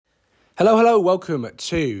Hello, hello. Welcome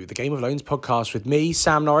to the Game of Loans podcast with me,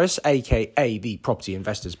 Sam Norris, aka the Property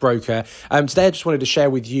Investors Broker. Today, I just wanted to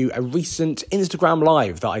share with you a recent Instagram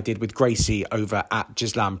live that I did with Gracie over at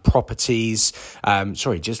Gislan Properties.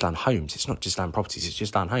 Gislan Homes. It's not Gislan Properties, it's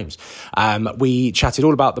Gislan Homes. We chatted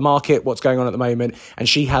all about the market, what's going on at the moment, and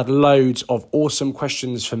she had loads of awesome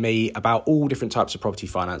questions for me about all different types of property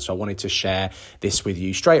finance. So I wanted to share this with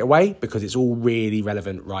you straight away because it's all really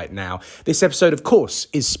relevant right now. This episode, of course,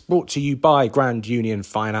 is brought to you by Grand Union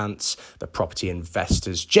Finance, the property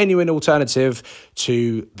investor's genuine alternative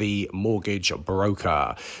to the mortgage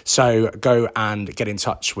broker. So go and get in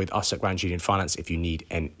touch with us at Grand Union Finance if you need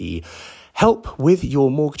any help with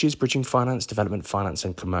your mortgages, bridging finance, development finance,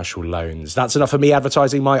 and commercial loans. That's enough of me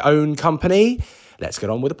advertising my own company. Let's get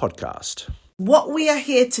on with the podcast. What we are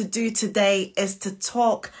here to do today is to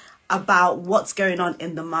talk about what's going on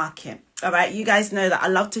in the market. All right, you guys know that I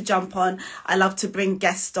love to jump on. I love to bring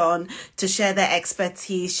guests on to share their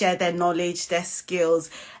expertise, share their knowledge, their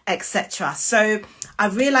skills, etc. So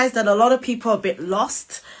I've realized that a lot of people are a bit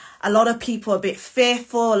lost. A lot of people are a bit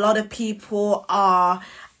fearful. A lot of people are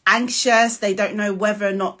anxious. They don't know whether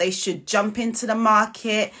or not they should jump into the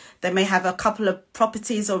market. They may have a couple of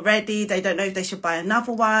properties already. They don't know if they should buy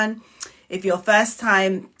another one. If you're a first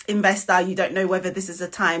time investor, you don't know whether this is a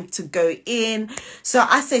time to go in. So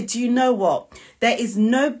I said, do you know what? There is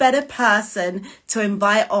no better person to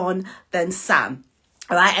invite on than Sam.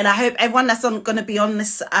 All right. And I hope everyone that's going to be on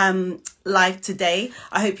this live today,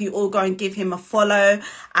 I hope you all go and give him a follow.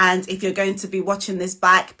 And if you're going to be watching this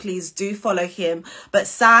back, please do follow him. But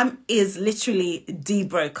Sam is literally the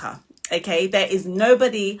broker. OK, there is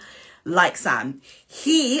nobody like Sam.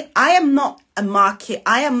 I am not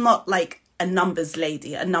like a numbers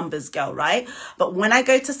lady, a numbers girl, right? But when I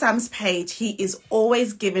go to Sam's page, he is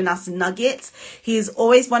always giving us nuggets. He is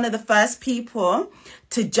always one of the first people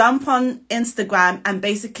to jump on Instagram and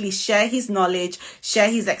basically share his knowledge, share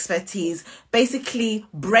his expertise, basically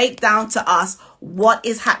break down to us what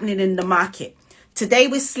is happening in the market. Today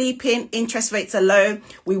we're sleeping, interest rates are low.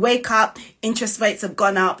 We wake up, interest rates have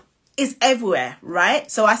gone up. Is everywhere, right?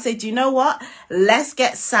 So I said, you know what? Let's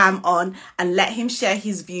get Sam on and let him share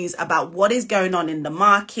his views about what is going on in the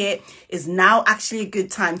market. Is now actually a good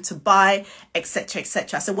time to buy, etc.,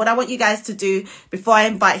 etc. So what I want you guys to do before I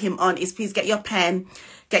invite him on is please get your pen,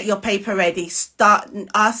 get your paper ready, start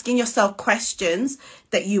asking yourself questions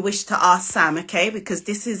that you wish to ask Sam, okay? Because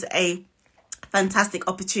this is a fantastic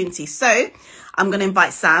opportunity. So I'm going to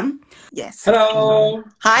invite Sam. Yes. Hello.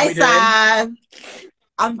 Hi, Sam.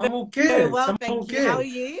 I'm all good. Very well, I'm thank all you. good. How are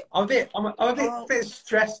you? I'm a bit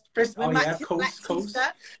stressed. Oh yeah, of course.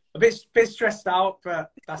 A bit stressed out,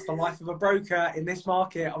 but that's the life of a broker in this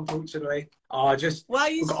market, unfortunately. Why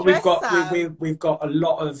are you stressed? We've got a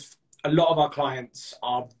lot of our clients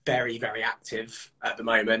are very, very active at the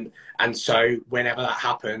moment, and so whenever that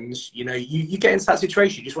happens, you know, you get into that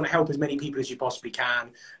situation. You just want to help as many people as you possibly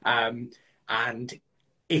can, and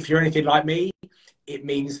if you're anything like me, it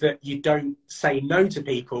means that you don't say no to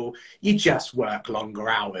people, you just work longer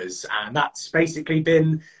hours. And that's basically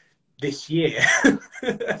been this year.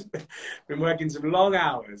 Been working some long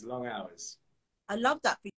hours. I love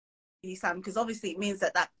that for you, Sam, because obviously it means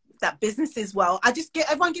that business is well.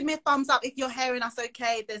 Everyone give me a thumbs up if you're hearing us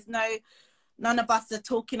okay. There's none of us are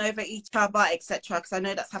talking over each other, etc. Because I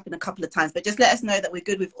know that's happened a couple of times, but just let us know that we're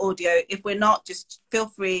good with audio. If we're not, just feel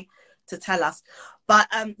free to tell us. But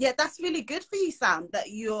yeah, that's really good for you, Sam, that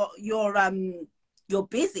you're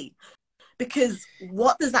busy, because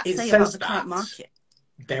what does that say about the current market?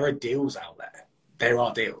 There are deals out there. There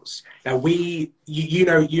are deals. Now you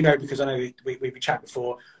know because I know we've chatted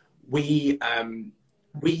before. We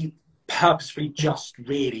purposefully just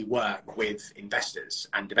really work with investors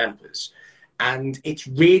and developers. And it's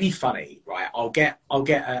really funny, right? I'll get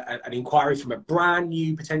an inquiry from a brand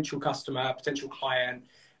new potential customer, potential client,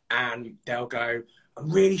 and they'll go, I'm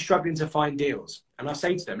really struggling to find deals. And I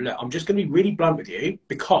say to them, look, I'm just going to be really blunt with you,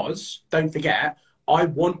 because don't forget, I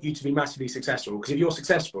want you to be massively successful. Because if you're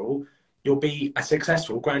successful, you'll be a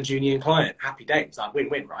successful Grand Union client. Happy days, like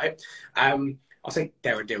win-win, right? I'll say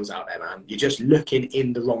there are deals out there, man. You're just looking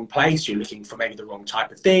in the wrong place. You're looking for maybe the wrong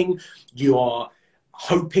type of thing. You are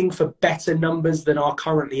hoping for better numbers than are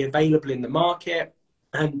currently available in the market.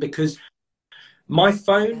 And because my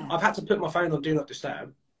phone, I've had to put my phone on Do Not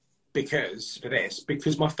Disturb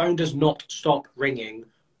because my phone does not stop ringing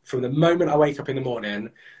from the moment I wake up in the morning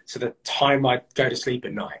to the time I go to sleep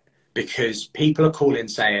at night, because people are calling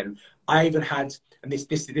saying, I even had, and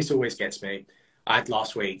this always gets me, I had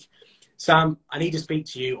last week, Sam, I need to speak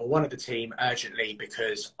to you or one of the team urgently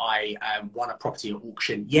because I won a property at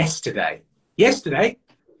auction yesterday.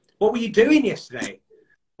 what were you doing yesterday?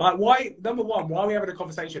 Like, why, number one, why are we having a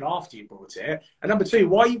conversation after you bought it? And number two,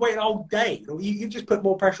 why are you waiting all day? You just put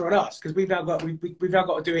more pressure on us because we've now got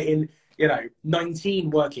to do it in,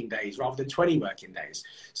 19 working days rather than 20 working days.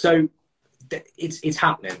 So it's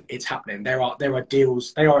happening. It's happening. There are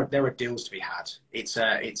deals. There are deals to be had.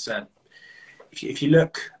 If you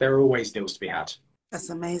look, there are always deals to be had.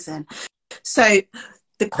 That's amazing. So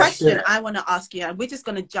the question I want to ask you, and we're just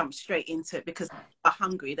going to jump straight into it because they're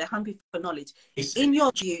hungry. They're hungry for knowledge. In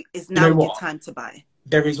your view, is now a good time to buy?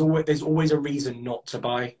 There's always a reason not to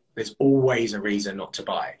buy. There's always a reason not to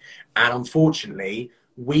buy. And unfortunately,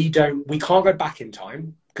 we can't go back in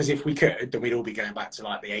time, because if we could, then we'd all be going back to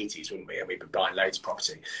like the 80s, wouldn't we? And we'd be buying loads of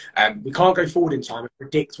property. We can't go forward in time and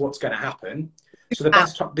predict what's going to happen. So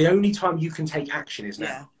the only time you can take action is now.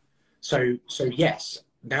 Yeah. So yes,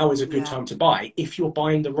 now is a good time to buy if you're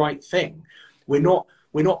buying the right thing. We're not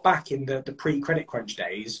back in the pre-credit crunch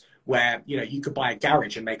days where you could buy a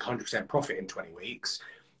garage and make 100% profit in 20 weeks.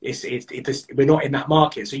 We're not in that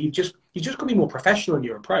market. So you just got to be more professional in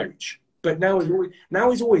your approach. But now is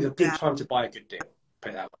always a good time to buy a good deal.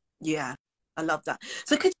 Put it that way. Yeah, I love that.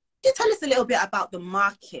 So could you tell us a little bit about the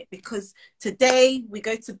market? Because today we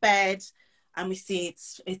go to bed and we see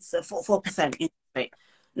it's a 4% interest rate.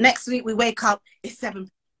 Next week we wake up, it's 7%.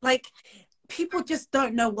 Like, people just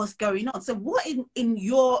don't know what's going on. So what in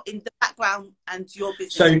the background and your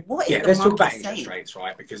business? So what is let's talk about interest rates,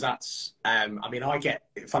 right? Because that's I get,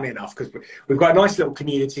 funny enough, because we've got a nice little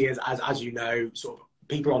community as you know, sort of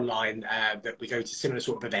people online that we go to similar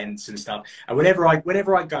sort of events and stuff. And whenever I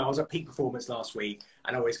go, I was at Peak Performance last week,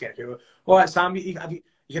 and I always get people, all right, Sam, you going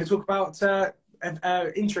to talk about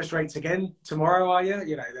interest rates again tomorrow, are you?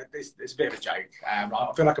 It's a bit of a joke. I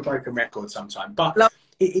feel like a broken record sometimes, but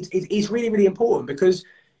it's really, really important because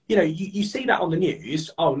you see that on the news.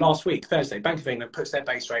 Oh, last week, Thursday, Bank of England puts their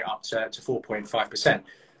base rate up to 4.5%.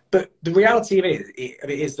 But the reality of it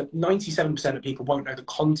is that 97% of people won't know the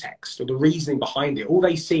context or the reasoning behind it. All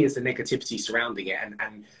they see is the negativity surrounding it,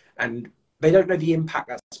 and they don't know the impact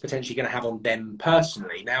that's potentially going to have on them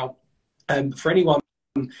personally. Now, for anyone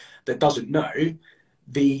that doesn't know,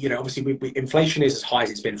 obviously inflation is as high as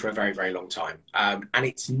it's been for a very, very long time, and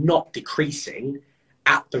it's not decreasing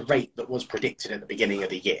at the rate that was predicted at the beginning of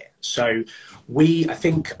the year. So I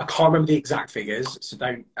think I can't remember the exact figures, so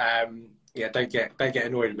don't get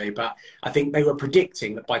annoyed with me, but I think they were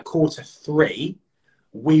predicting that by Q3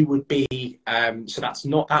 we would be so that's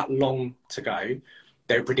not that long to go.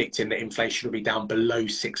 They were predicting that inflation will be down below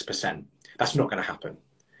 6%. That's not going to happen.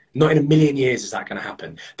 Not in a million years is that going to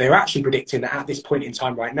happen. They're actually predicting that at this point in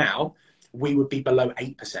time right now, we would be below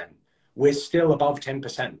 8%. We're still above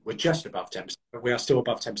 10%. We're just above 10%, but we are still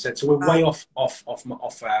above 10%. So we're way off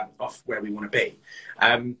where we want to be.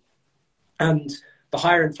 And the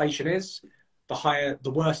higher inflation is,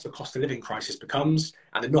 the worse the cost of living crisis becomes,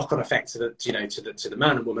 and the knock-on effect to the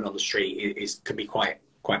man and woman on the street can be quite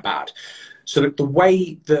bad. So the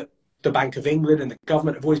way that the Bank of England and the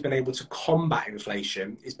government have always been able to combat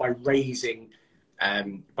inflation is by raising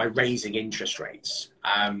interest rates.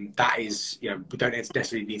 That is, we don't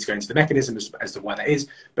necessarily need to go into the mechanism as to why that is,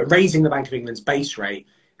 but raising the Bank of England's base rate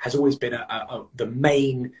has always been the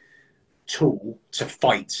main tool to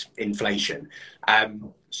fight inflation.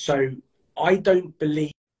 So I don't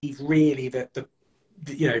believe really that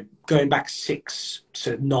going back 6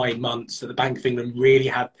 to 9 months that the Bank of England really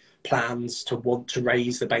had plans to want to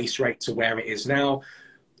raise the base rate to where it is now.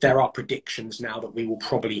 There are predictions now that we will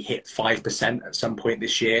probably hit 5% at some point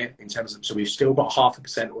this year so we've still got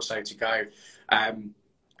 0.5% or so to go. And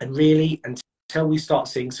really, until we start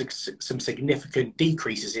seeing some significant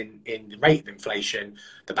decreases in the rate of inflation,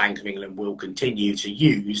 the Bank of England will continue to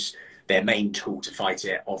use their main tool to fight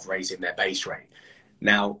it of raising their base rate.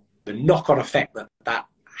 Now, the knock-on effect that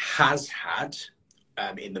has had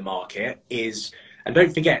in the market is, and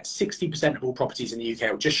don't forget, 60% of all properties in the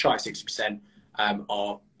UK, or just shy of 60%,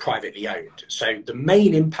 are privately owned. So the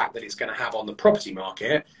main impact that it's going to have on the property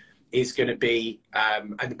market is going to be,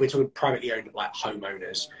 and we're talking privately owned like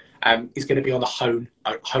homeowners, is going to be on the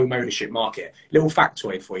home ownership market. Little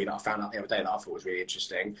factoid for you that I found out the other day that I thought was really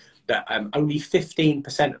interesting, that only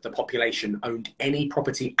 15% of the population owned any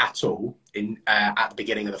property at all at the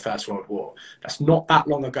beginning of the First World War. That's not that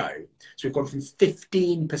long ago. So we've gone from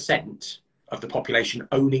 15% of the population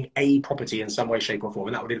owning a property in some way, shape or form,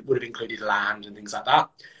 and that would have included land and things like that,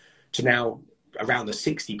 to now around the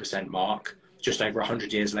 60% mark, just over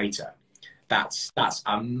 100 years later. That's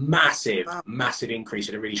a massive increase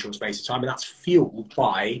in a really short space of time, and that's fueled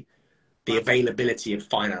by the availability of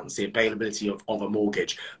finance, the availability of a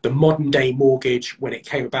mortgage. The modern day mortgage, when it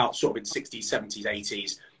came about sort of in 60s, 70s,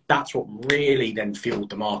 80s, that's what really then fueled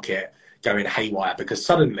the market going haywire, because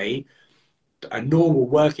suddenly a normal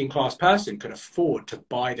working class person could afford to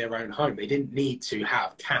buy their own home. They didn't need to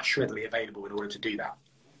have cash readily available in order to do that.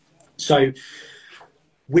 So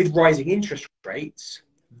with rising interest rates,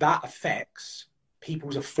 that affects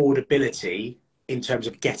people's affordability in terms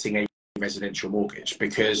of getting a residential mortgage,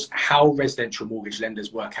 because how residential mortgage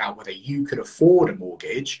lenders work out whether you could afford a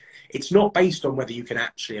mortgage, it's not based on whether you can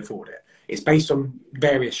actually afford it. It's based on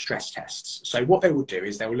various stress tests. So what they will do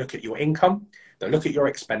is they will look at your income, they'll look at your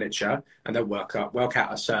expenditure, and they'll work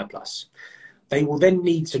out a surplus. They will then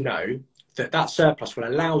need to know that that surplus will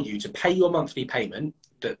allow you to pay your monthly payment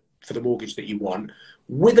for the mortgage that you want,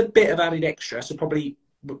 with a bit of added extra, so probably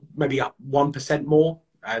maybe up 1% more,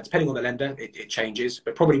 depending on the lender, it changes,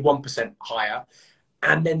 but probably 1% higher,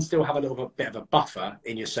 and then still have a little bit of a buffer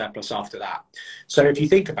in your surplus after that. So if you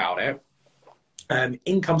think about it,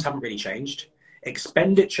 incomes haven't really changed.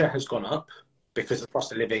 Expenditure has gone up because the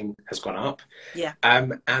cost of living has gone up. Yeah.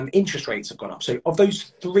 And interest rates have gone up. So of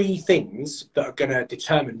those three things that are going to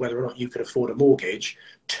determine whether or not you could afford a mortgage,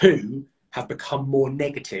 two have become more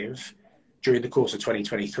negative during the course of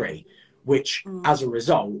 2023, which as a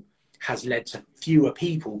result has led to fewer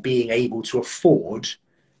people being able to afford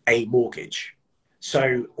a mortgage.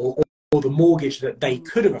 So, or the mortgage that they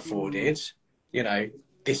could have afforded, you know,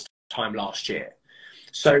 this time last year.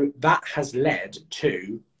 So that has led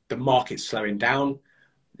to the market slowing down,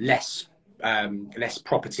 less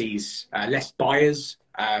properties, less buyers.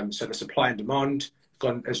 So the supply and demand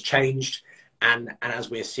has changed. And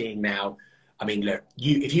as we're seeing now, I mean, look,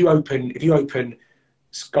 if you open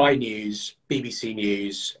Sky News, BBC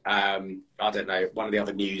News, I don't know, one of the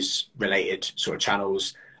other news related sort of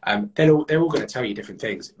channels, they're all going to tell you different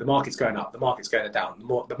things. The market's going up, the market's going down,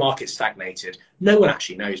 the market's stagnated. No one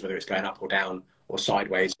actually knows whether it's going up or down or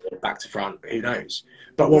sideways or back to front. Who knows?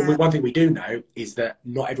 But one thing we do know is that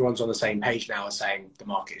not everyone's on the same page now as saying the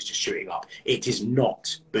market is just shooting up. It is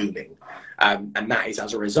not booming. And that is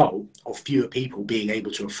as a result of fewer people being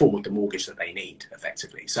able to afford the mortgage that they need,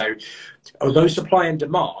 effectively. So although supply and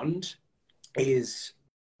demand is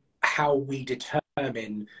how we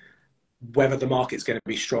determine whether the market's going to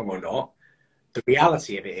be strong or not, the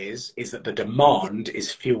reality of it is that the demand is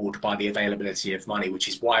fueled by the availability of money, which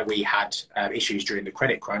is why we had issues during the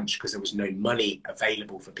credit crunch, because there was no money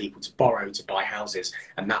available for people to borrow to buy houses.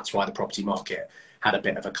 And that's why the property market had a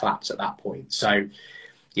bit of a collapse at that point. So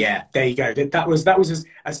yeah, there you go. That was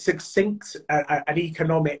as succinct an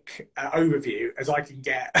economic overview as I can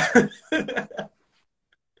get.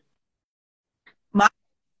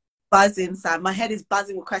 Buzzing, Sam. My head is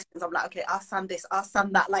buzzing with questions. I'm like, okay, ask Sam this, ask Sam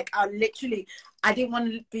that. Like, I didn't want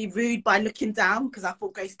to be rude by looking down, because I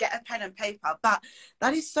thought, Grace, get a pen and paper. But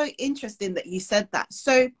that is so interesting that you said that.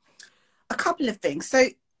 So a couple of things. So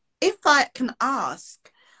if I can ask,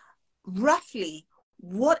 roughly,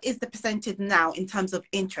 what is the percentage now in terms of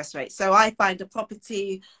interest rate? So I find a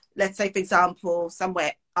property, let's say, for example,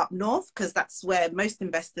 somewhere up north, because that's where most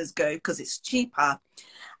investors go because it's cheaper.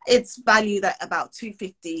 It's valued at about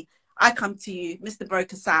 250. I come to you, Mr.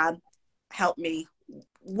 Broker Sam, help me.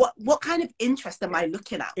 What kind of interest am I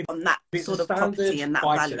looking at on that sort of property and that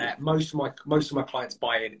value? Most of my clients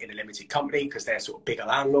buy in a limited company because they're sort of bigger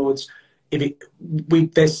landlords.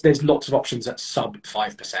 There's lots of options at sub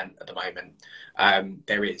 5% at the moment.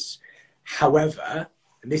 There is, however,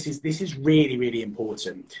 and this is really, really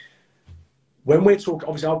important. When we're talking,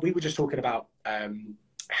 obviously, we were just talking about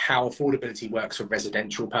how affordability works for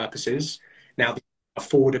residential purposes. Now, the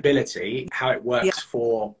affordability, how it works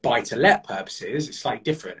for buy-to-let purposes, it's slightly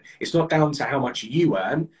different. It's not down to how much you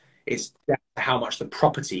earn, it's down to how much the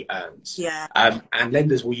property earns. Yeah. And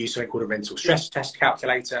lenders will use something called a rental stress test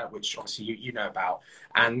calculator, which obviously you know about.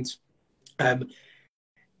 And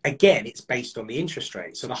again, it's based on the interest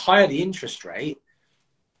rate. So the higher the interest rate,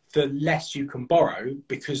 the less you can borrow,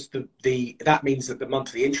 because that means that the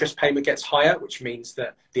monthly interest payment gets higher, which means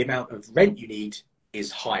that the amount of rent you need is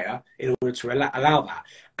higher in order to allow that.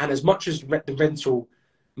 And as much as the rental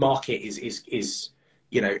market is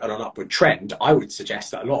you know, on an upward trend, I would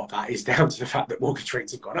suggest that a lot of that is down to the fact that mortgage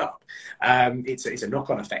rates have gone up. It's a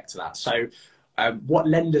knock-on effect to that. So what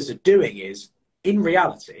lenders are doing is, in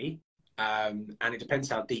reality, and it depends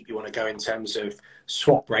how deep you want to go in terms of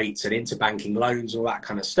swap rates and interbanking loans, all that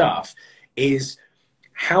kind of stuff, is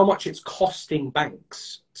how much it's costing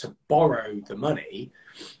banks to borrow the money.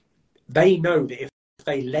 They know that if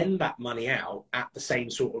they lend that money out at the same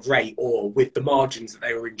sort of rate, or with the margins that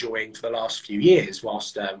they were enjoying for the last few years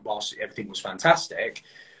whilst everything was fantastic,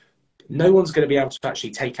 no one's going to be able to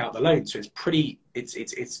actually take out the loan. So it's pretty, it's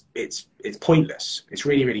pointless. It's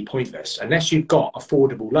really, really pointless. Unless you've got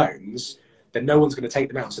affordable loans, then no one's going to take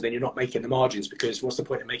them out. So then you're not making the margins, because what's the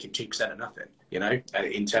point of making 2% of nothing, you know,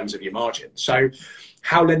 in terms of your margin? So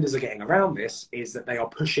how lenders are getting around this is that they are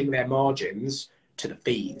pushing their margins to the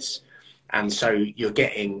fees. And so you're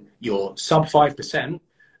getting your sub 5%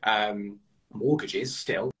 mortgages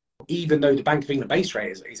still, even though the Bank of England base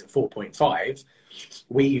rate is at 4.5.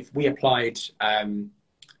 We applied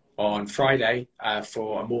on Friday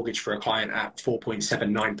for a mortgage for a client at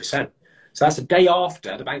 4.79%. So that's a day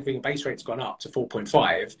after the Bank of England base rate's gone up to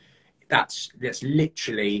 4.5. That's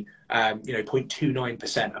literally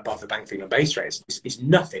 0.29% above the Bank of England base rate. It's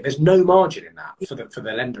nothing. There's no margin in that for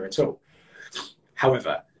the lender at all.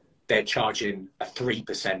 However, they're charging a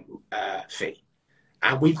 3% fee.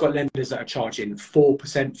 And we've got lenders that are charging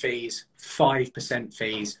 4% fees, 5%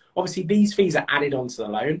 fees. Obviously, these fees are added onto the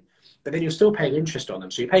loan, but then you're still paying interest on them.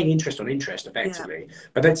 So you're paying interest on interest effectively. Yeah.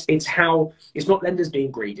 But it's not lenders being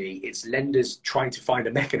greedy. It's lenders trying to find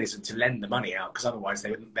a mechanism to lend the money out, because otherwise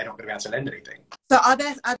they're not going to be able to lend anything. So are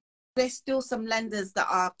there still some lenders that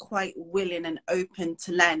are quite willing and open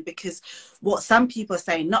to lend? Because what some people are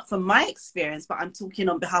saying, not from my experience, but I'm talking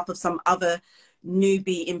on behalf of some other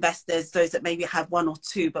newbie investors, those that maybe have one or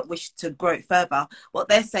two but wish to grow it further, what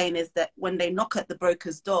they're saying is that when they knock at the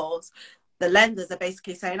brokers' doors, the lenders are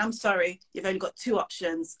basically saying, I'm sorry, you've only got 2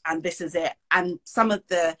 options and this is it. And some of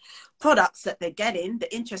the products that they're getting,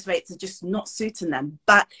 the interest rates are just not suiting them.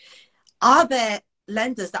 But are there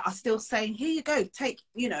lenders that are still saying, here you go, take,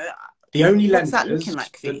 you know, the only lenders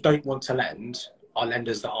that don't want to lend are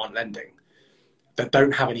lenders that aren't lending, that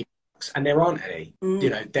don't have any, and there aren't any. You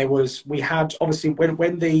know, we had obviously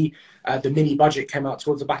when the mini budget came out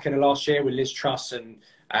towards the back end of last year with Liz Truss and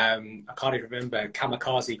I can't even remember,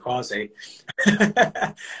 Kamikaze Kwasi.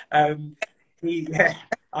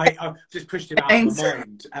 I just pushed him out of my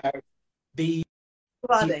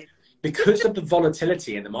mind. Because of the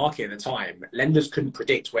volatility in the market at the time, lenders couldn't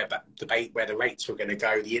predict where the rates were going to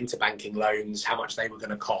go, the interbanking loans, how much they were going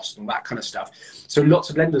to cost, and all that kind of stuff. So lots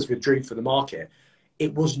of lenders withdrew from the market.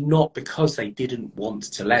 It was not because they didn't want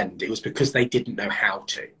to lend. It was because they didn't know how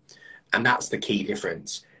to. And that's the key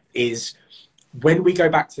difference. Is when we go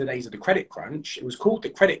back to the days of the credit crunch, it was called the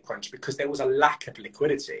credit crunch because there was a lack of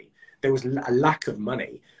liquidity. There was a lack of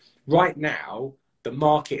money. Right now, the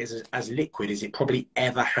market is as liquid as it probably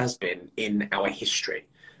ever has been in our history.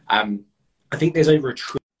 I think there's over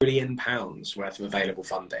 £1 trillion worth of available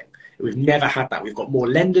funding. We've never had that. We've got more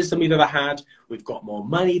lenders than we've ever had. We've got more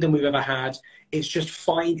money than we've ever had. It's just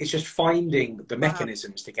finding the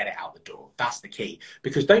mechanisms to get it out the door. That's the key.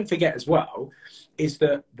 Because don't forget as well, is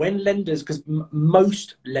that when lenders, because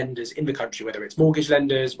most lenders in the country, whether it's mortgage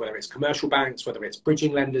lenders, whether it's commercial banks, whether it's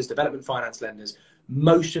bridging lenders, development finance lenders,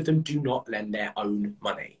 most of them do not lend their own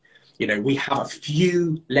money. You know, we have a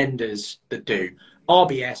few lenders that do.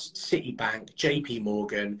 RBS, Citibank, JP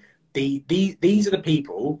Morgan, these are the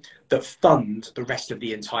people that fund the rest of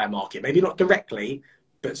the entire market. Maybe not directly,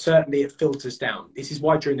 but certainly it filters down. This is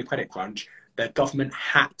why during the credit crunch, the government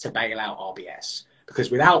had to bail out RBS, because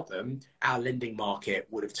without them, our lending market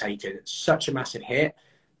would have taken such a massive hit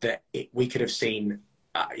that we could have seen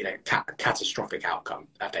catastrophic outcome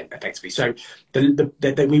effectively. So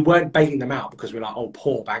we weren't bailing them out because we're like, oh,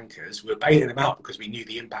 poor bankers. We were bailing them out because we knew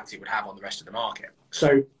the impact it would have on the rest of the market.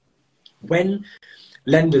 So when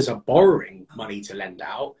lenders are borrowing money to lend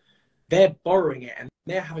out, they're borrowing it and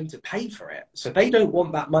they're having to pay for it. So they don't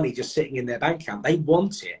want that money just sitting in their bank account. They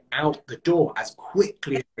want it out the door as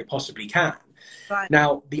quickly as they possibly can. Right.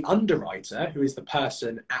 Now, the underwriter, who is the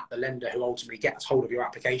person at the lender who ultimately gets hold of your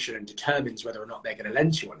application and determines whether or not they're going to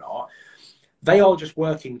lend to you or not, they are just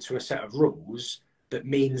working to a set of rules that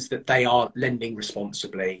means that they are lending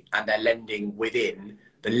responsibly and they're lending within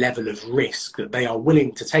the level of risk that they are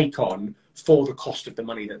willing to take on for the cost of the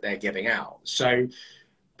money that they're giving out. So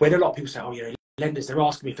when a lot of people say, oh, you know, lenders, they're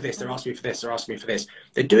asking me for this, they're asking me for this, they're asking me for this,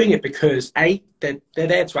 they're doing it because, A, they're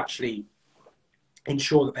there to actually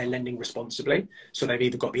ensure that they're lending responsibly. So they've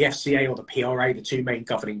either got the FCA or the PRA, the two main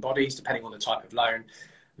governing bodies, depending on the type of loan.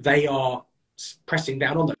 They are pressing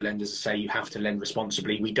down on the lenders to say you have to lend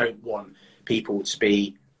responsibly. We don't want people to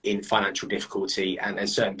be in financial difficulty, and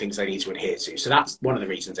there's certain things they need to adhere to. So that's one of the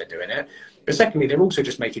reasons they're doing it. But secondly, they're also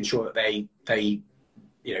just making sure that they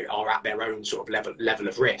are at their own sort of level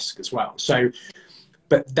of risk as well. So,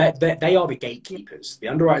 but they are the gatekeepers. The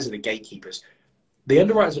underwriters are the gatekeepers. The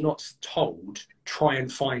underwriters are not told, try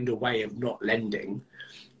and find a way of not lending.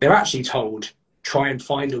 They're actually told, try and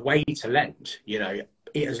find a way to lend. You know,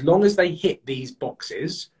 as long as they hit these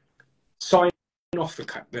boxes, sign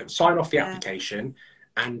sign off the Yeah. application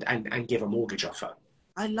and give a mortgage offer.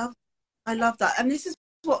 I love that. And this is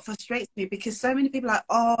what frustrates me, because so many people are like,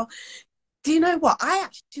 oh, do you know what? I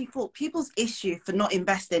actually thought people's issue for not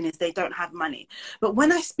investing is they don't have money. But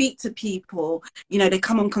when I speak to people, you know, they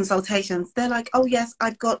come on consultations, they're like, oh yes,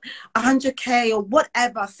 I've got 100K or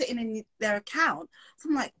whatever sitting in their account. So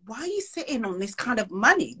I'm like, why are you sitting on this kind of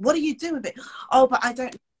money? What do you do with it? Oh, but I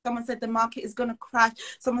don't. Someone said the market is going to crash.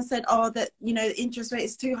 Someone said, oh, that, you know, the interest rate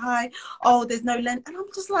is too high. Oh, there's no lend. And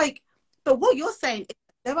I'm just like, but what you're saying is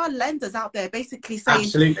there are lenders out there basically saying,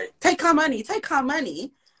 Absolutely. take our money, take our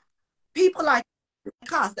money. People like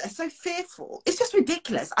us that are so fearful. It's just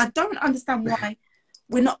ridiculous. I don't understand why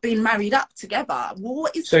we're not being married up together.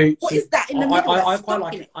 What is that in the middle? I quite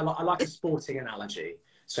like it. I like a sporting analogy.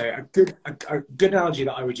 So a good analogy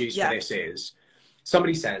that I would use for this is,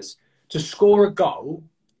 somebody says, to score a goal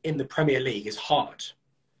in the Premier League is hard.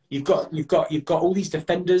 You've got all these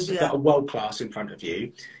defenders that are world class in front of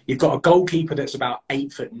you. You've got a goalkeeper that's about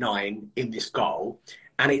 8'9" in this goal,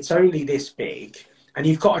 and it's only this big, and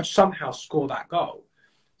you've got to somehow score that goal.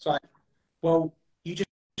 So, well, you just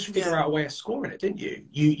figure out a way of scoring it, didn't you?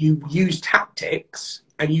 You use tactics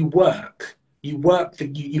and you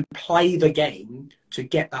play the game to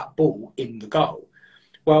get that ball in the goal.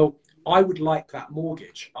 Well, I would like that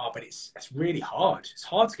mortgage. Oh, but it's really hard. It's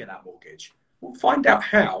hard to get that mortgage. Well, find out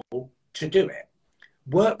how to do it.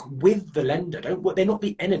 Work with the lender. They're not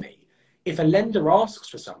the enemy. If a lender asks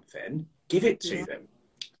for something, give it to them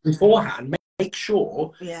beforehand. Make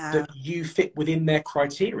sure that you fit within their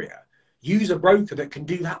criteria. Use a broker that can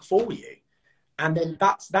do that for you, and then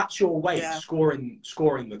that's your way of scoring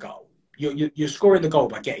the goal. You're scoring the goal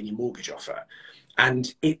by getting your mortgage offer.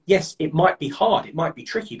 And it might be hard, it might be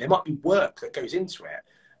tricky, there might be work that goes into it,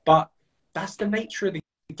 but that's the nature of the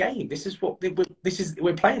game.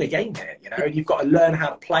 We're playing a game here, you know, and you've got to learn how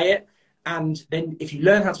to play it. And then if you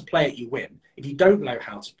learn how to play it, you win. If you don't know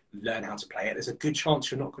how to learn how to play it, there's a good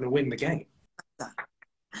chance you're not going to win the game.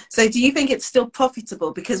 So do you think it's still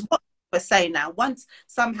profitable? Because what we're saying now, once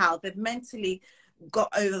somehow they've mentally got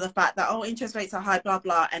over the fact that, oh, interest rates are high, blah,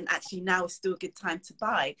 blah, and actually now is still a good time to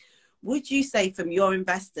buy, would you say from your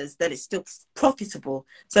investors that it's still profitable?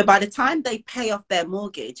 So by the time they pay off their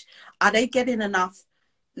mortgage, are they getting enough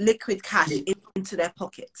liquid cash into their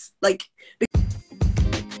pockets? Like,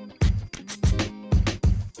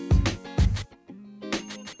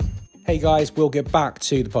 hey guys, we'll get back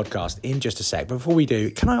to the podcast in just a sec. But before we do,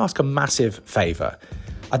 can I ask a massive favour?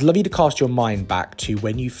 I'd love you to cast your mind back to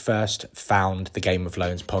when you first found the Game of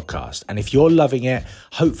Loans podcast. And if you're loving it,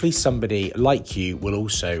 hopefully somebody like you will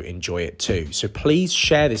also enjoy it too. So please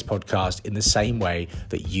share this podcast in the same way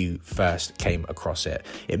that you first came across it.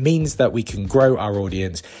 It means that we can grow our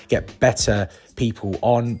audience, get better people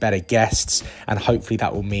on, better guests, and hopefully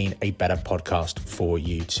that will mean a better podcast for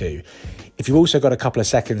you too. If you've also got a couple of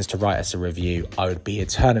seconds to write us a review, I would be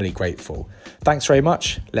eternally grateful. Thanks very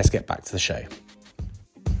much. Let's get back to the show.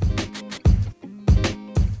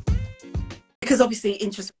 because obviously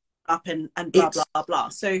interest up and blah, blah, blah.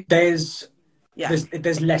 So there's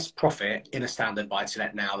less profit in a standard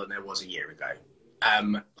buy-to-let now than there was a year ago.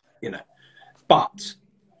 But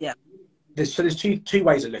there's two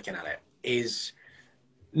ways of looking at it. Is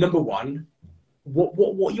number one,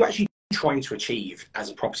 what you're actually trying to achieve as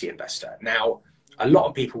a property investor. Now, a lot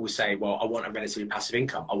of people will say, well, I want a relatively passive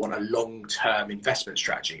income. I want a long-term investment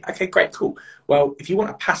strategy. Okay, great, cool. Well, if you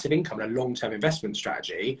want a passive income and a long-term investment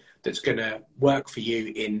strategy that's going to work for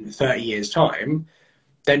you in 30 years' time,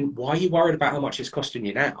 then why are you worried about how much it's costing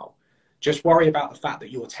you now? Just worry about the fact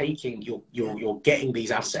that you're getting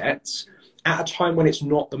these assets at a time when it's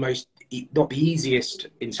not the easiest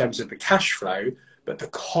in terms of the cash flow, but the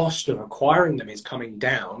cost of acquiring them is coming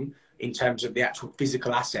down in terms of the actual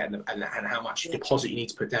physical asset and how much deposit you need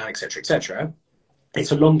to put down, et cetera, et cetera.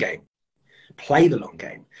 It's a long game. Play the long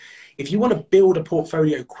game. If you want to build a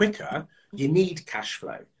portfolio quicker, you need cash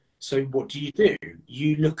flow. So what do?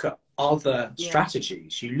 You look at other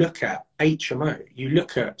strategies. You look at HMO. You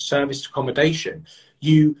look at serviced accommodation.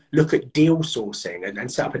 You look at deal sourcing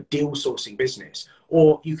and set up a deal sourcing business.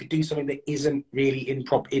 Or you could do something that isn't really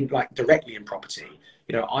directly in property.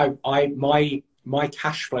 You know, my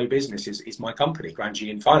cash flow business is my company, Grand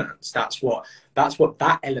Union Finance. That's what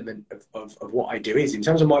that element of what I do is. In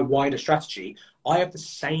terms of my wider strategy, I have the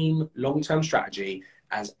same long-term strategy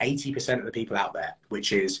as 80% of the people out there,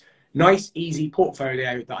 which is nice, easy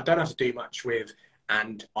portfolio that I don't have to do much with,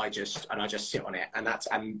 and I just sit on it, and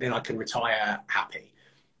then I can retire happy.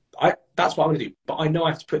 That's what I want to do. But I know I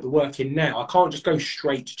have to put the work in now. I can't just go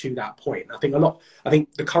straight to that point. I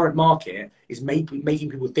think the current market is making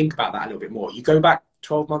people think about that a little bit more. You go back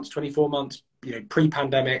 12 months, 24 months,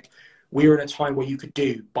 pre-pandemic, we were in a time where you could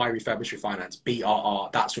do buy, refurbish, refinance,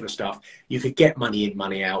 BRR, that sort of stuff. You could get money in,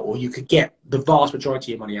 money out, or you could get the vast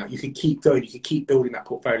majority of money out. You could keep going. You could keep building that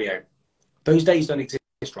portfolio. Those days don't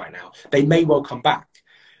exist right now. They may well come back,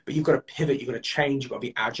 but you've got to pivot. You've got to change. You've got to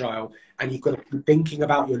be agile, and you've got to be thinking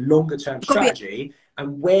about your longer term strategy.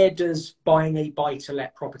 And where does buying a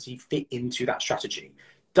buy-to-let property fit into that strategy?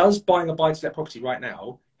 Does buying a buy-to-let property right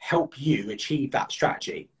now help you achieve that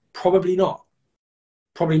strategy? Probably not.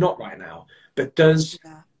 Probably not right now. But does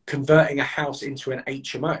converting a house into an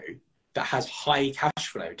HMO that has high cash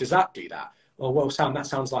flow, does that do that? Well, Sam, that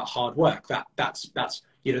sounds like hard work. That's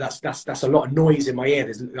a lot of noise in my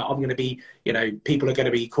ear. I'm going to be, people are going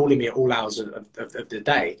to be calling me at all hours of the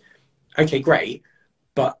day. Okay, great,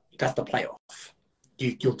 but that's the playoff.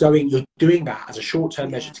 You're doing that as a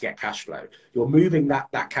short-term measure to get cash flow. You're moving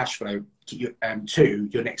that cash flow to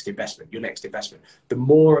your next investment. The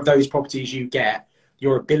more of those properties you get,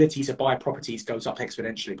 your ability to buy properties goes up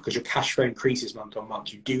exponentially because your cash flow increases month on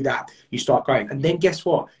month. You do that, you start growing. And then guess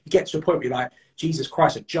what? You get to a point where you're like, Jesus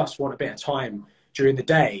Christ, I just want a bit of time during the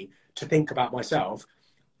day to think about myself.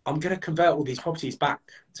 I'm going to convert all these properties back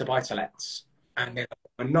to buy-to-lets. And then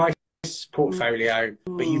a nice portfolio,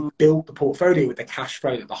 but you build the portfolio with the cash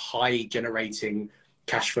flow that the high generating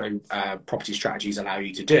cash flow property strategies allow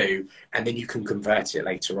you to do. And then you can convert it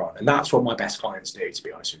later on. And that's what my best clients do, to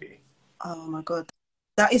be honest with you. Oh my God.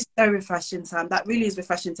 That is so refreshing, Sam. That really is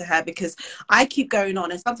refreshing to hear, because I keep going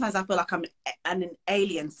on, and sometimes I feel like I'm an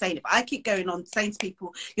alien saying it, but I keep going on saying to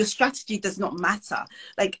people, your strategy does not matter.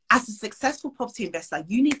 Like, as a successful property investor,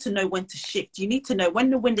 you need to know when to shift. You need to know when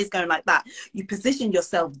the wind is going like that. You position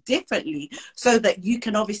yourself differently so that you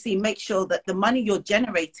can obviously make sure that the money you're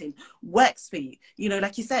generating works for you.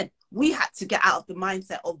 Like you said, we had to get out of the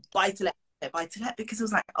mindset of buy-to-let, because it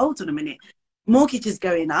was like, hold on a minute, mortgage is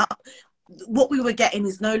going up. What we were getting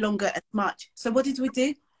is no longer as much. So what did we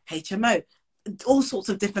do? HMO, all sorts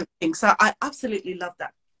of different things. So I absolutely love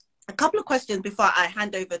that. A couple of questions before I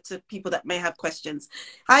hand over to people that may have questions.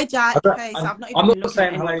 Hi, Jack. I'm not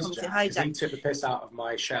saying hello to Jack. Hi, Jack. He took the piss out of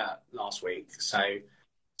my shirt last week. So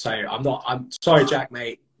I'm sorry, Jack,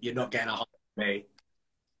 mate. You're not getting a hug from me.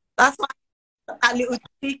 That's why that little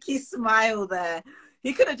cheeky smile there.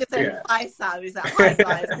 He could have just said, hi, Sam. He's like, hi,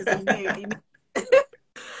 guys, because he knew.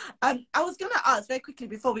 I was going to ask very quickly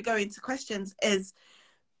before we go into questions, is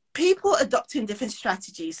people adopting different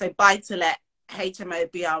strategies, so buy-to-let,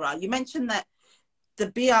 HMO, BRR. You mentioned that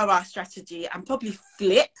the BRR strategy and probably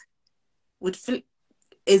flip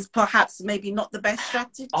is perhaps maybe not the best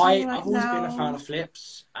strategy. I've always been a fan of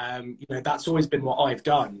flips. That's always been what I've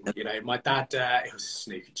done. My dad, it was a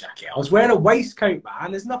snooker jacket. I was wearing a waistcoat,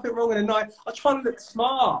 man. There's nothing wrong with a knife. I was trying to look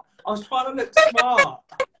smart.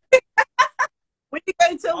 When you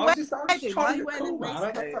go to a wedding, why are you wearing a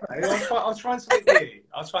waistcoat? I was trying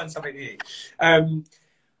something new.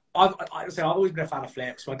 I've always been a fan of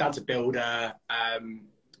flips. My dad's a builder.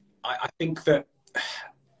 I think that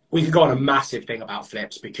we could go on a massive thing about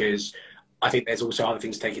flips, because I think there's also other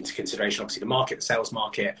things to take into consideration. Obviously, the sales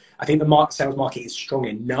market. I think the sales market is strong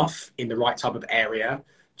enough in the right type of area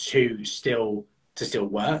to still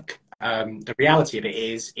work. The reality of it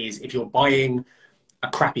is if you're buying a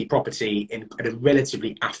crappy property in a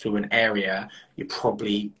relatively affluent area, you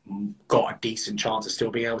probably got a decent chance of still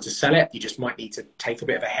being able to sell it. You just might need to take a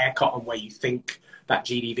bit of a haircut on where you think that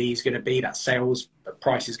GDV is going to be, that sales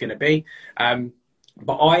price is going to be.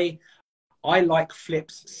 But I like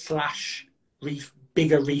flips /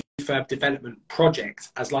 bigger refurb development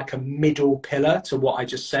projects as like a middle pillar to what I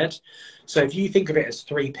just said. So if you think of it as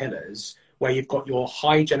 3 pillars, where you've got your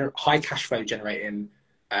high cash flow generating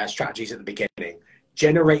strategies at the beginning,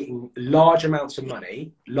 generating large amounts of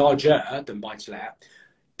money, larger than buy-to-let,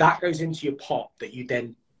 that goes into your pot that you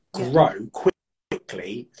then grow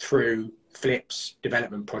quickly through flips,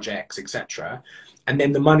 development projects, etc. And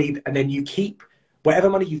then you keep whatever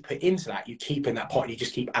money you've put into that, you keep in that pot, and you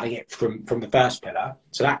just keep adding it from the first pillar.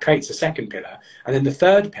 So that creates a second pillar. And then the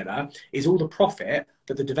third pillar is all the profit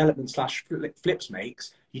that the development / flips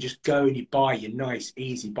makes. You just go and you buy your nice,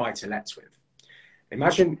 easy buy-to-lets with.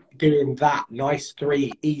 Imagine doing that nice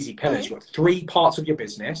 3 easy pillars. You've got 3 parts of your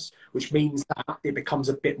business, which means that it becomes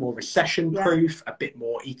a bit more recession-proof, a bit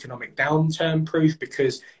more economic downturn-proof,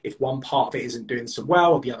 because if one part of it isn't doing so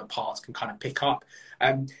well, the other parts can kind of pick up.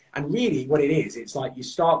 And really what it is, it's like you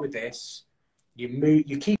start with this,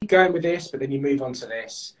 you keep going with this, but then you move on to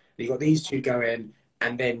this. You've got these 2 going,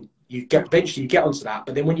 and then eventually you get onto that,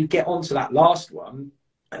 but then when you get onto that last one,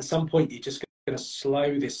 at some point you're just going to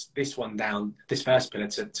slow this one down, this first pillar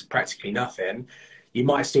to practically nothing. You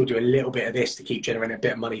might still do a little bit of this to keep generating a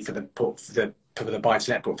bit of money for the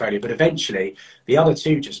buy-to-let portfolio, but eventually the other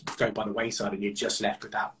two just go by the wayside, and you're just left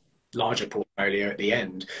with that larger portfolio at the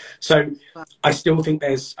end. So I still think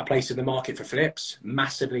there's a place in the market for flips.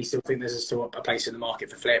 Massively, still think there's still a place in the market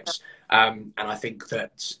for flips. And I think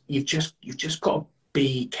that you've just got to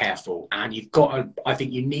be careful, and I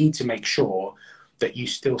think you need to make sure that you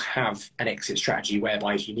still have an exit strategy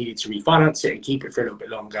whereby if you needed to refinance it and keep it for a little bit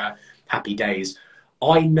longer, happy days.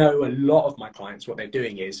 I know a lot of my clients, what they're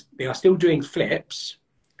doing is they are still doing flips,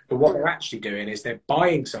 but what they're actually doing is they're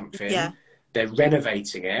buying something, they're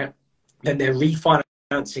renovating it, then they're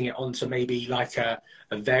refinancing it onto maybe like a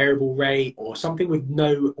variable rate or something with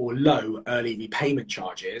no or low early repayment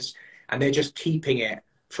charges, and they're just keeping it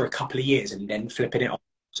for a couple of years and then flipping it off.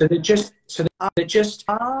 So they're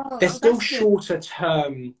still shorter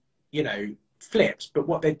term, you know, flips, but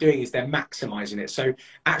what they're doing is they're maximizing it. So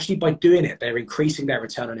actually by doing it, they're increasing their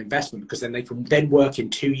return on investment, because then they can then work in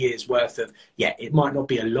 2 years worth of, it might not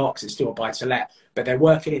be a lot because it's still a buy to let, but they're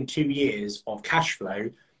working in 2 years of cash flow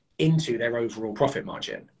into their overall profit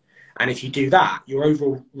margin. And if you do that, your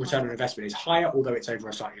overall return on investment is higher, although it's over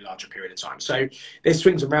a slightly larger period of time. So there's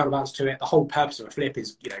swings and roundabouts to it. The whole purpose of a flip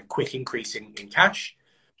is, you know, quick increase in cash,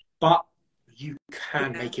 but you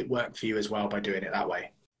can make it work for you as well by doing it that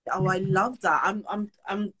way. Oh, I love that.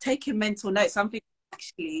 I'm taking mental notes. I'm thinking,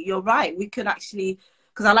 actually, you're right. We could actually,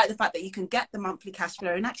 because I like the fact that you can get the monthly cash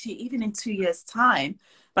flow, and actually even in 2 years' time,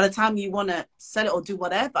 by the time you want to sell it or do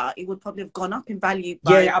whatever, it would probably have gone up in value.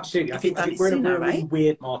 Yeah, absolutely. I think we're in a really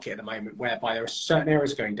weird market at the moment, whereby there are certain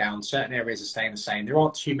areas going down, certain areas are staying the same. There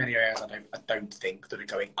aren't too many areas I don't think that are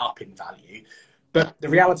going up in value. But the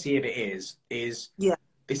reality of it is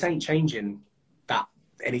this ain't changing that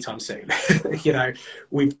anytime soon. You know,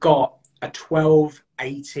 we've got a 12,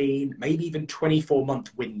 18, maybe even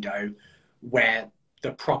 24-month window where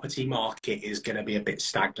the property market is going to be a bit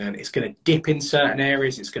stagnant. It's going to dip in certain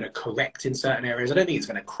areas. It's going to correct in certain areas. I don't think it's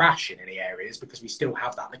going to crash in any areas, because we still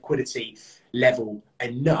have that liquidity level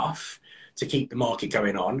enough to keep the market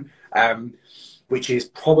going on, which is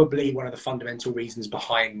probably one of the fundamental reasons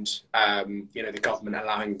behind, you know, the government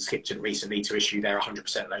allowing Skipton recently to issue their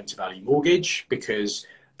 100% loan-to-value mortgage, because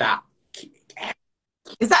that...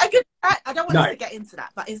 Is that a good... I don't want us to get into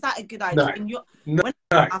that, but is that a good idea? No,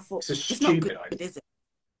 I thought, it's a stupid idea. Is it?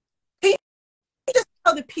 Can you just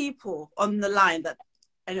tell the people on the line that...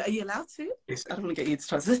 Are you allowed to? I don't want to get you into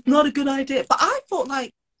trouble. It's not a good idea. But I thought,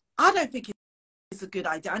 like, I don't think it's a good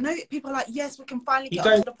idea. I know people are like, yes, we can finally get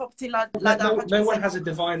onto the property ladder. No one has a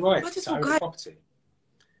divine right to own a property.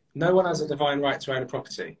 No one has a divine right to own a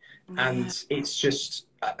property. And it's just...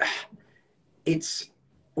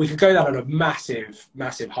 we could go down on a massive,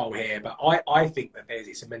 massive hole here, but I think that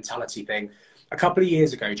it's a mentality thing. A couple of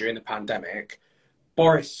years ago during the pandemic,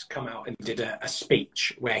 Boris come out and did a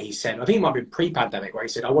speech where he said, I think it might have been pre-pandemic, where he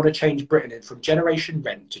said, I want to change Britain from generation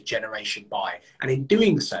rent to generation buy. And in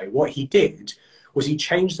doing so, what he did was he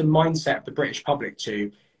changed the mindset of the British public to,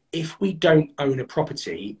 if we don't own a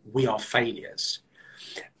property, we are failures.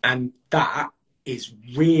 And that is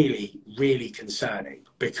really, really concerning,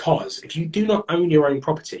 because if you do not own your own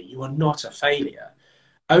property, you are not a failure.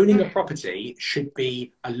 Owning a property should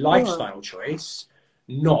be a lifestyle choice,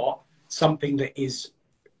 not something that is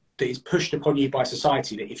pushed upon you by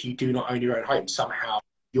society, that if you do not own your own home, somehow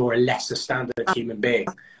you're a lesser standard human being.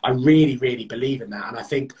 I really, really believe in that. And I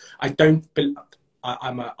think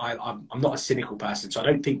I'm not a cynical person, so I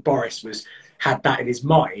don't think Boris had that in his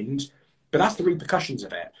mind, but that's the repercussions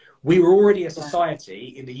of it. We were already a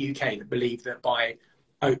society in the UK that believed that by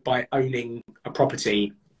owning a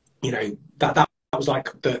property, you know, that was like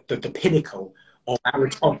the pinnacle of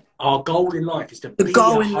our goal in life, is to be a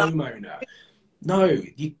homeowner. No,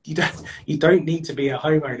 you don't need to be a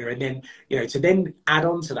homeowner. And then, you know, to then add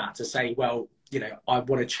on to that to say, well, you know, I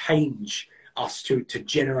want to change us to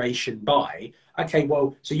generation buy. Okay,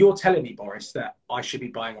 well, so you're telling me, Boris, that I should be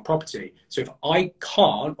buying a property. So if I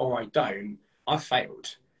can't or I don't, I've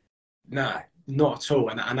failed. No, not at all.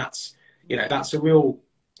 And that's, you know, that's a real,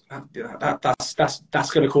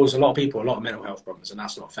 that's going to cause a lot of people a lot of mental health problems, and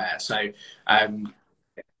that's not fair. So I would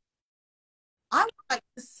like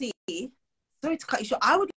to see, sorry to cut you short,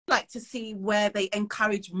 I would like to see where they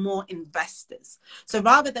encourage more investors. So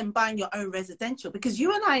rather than buying your own residential, because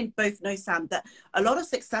you and I both know, Sam, that a lot of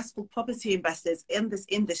successful property investors in this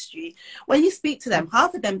industry, when you speak to them,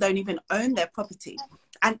 half of them don't even own their property.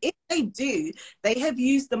 And if they do, they have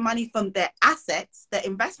used the money from their assets, their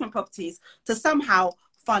investment properties, to somehow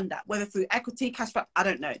fund that, whether through equity, cash flow, I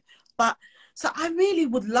don't know. But so I really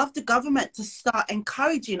would love the government to start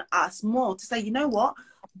encouraging us more to say, you know what,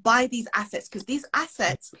 buy these assets, because these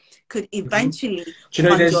assets could eventually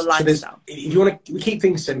fund your lifestyle. If you want to keep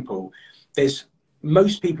things simple,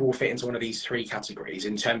 most people will fit into one of these three categories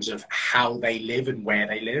in terms of how they live and where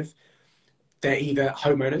they live. They're either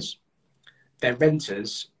homeowners, they're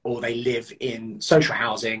renters, or they live in social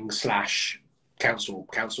housing / council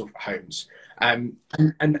homes.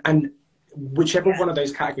 And whichever one of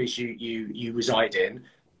those categories you reside in,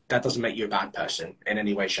 that doesn't make you a bad person in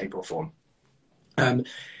any way, shape, or form.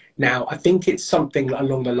 Now, I think it's something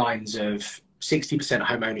along the lines of 60%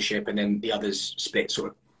 home ownership, and then the others split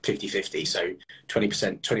sort of 50-50, so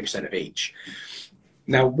 20% of each.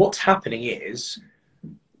 Now, what's happening is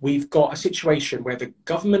we've got a situation where the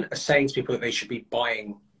government are saying to people that they should be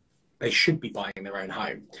buying their own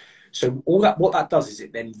home. So what that does is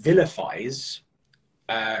it then vilifies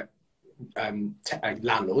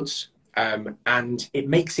landlords, and it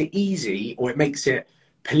makes it easy, or it makes it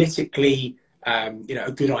politically a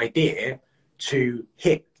good idea to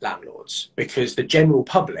hit landlords, because the general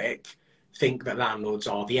public think that landlords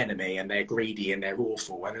are the enemy and they're greedy and they're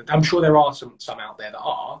awful. And I'm sure there are some out there that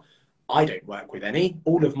are. I don't work with any.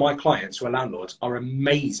 All of my clients who are landlords are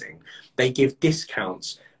amazing. They give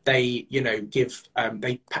discounts. They, give,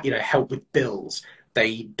 help with bills.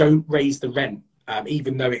 They don't raise the rent,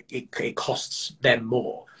 even though it costs them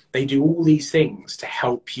more. They do all these things to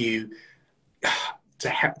help you, to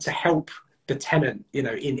help the tenant,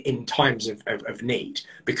 in times of need.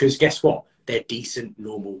 Because guess what? They're decent,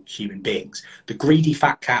 normal human beings. The greedy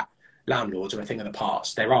fat cat landlords are a thing of the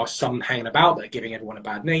past. There are some hanging about that are giving everyone a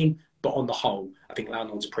bad name, but on the whole, I think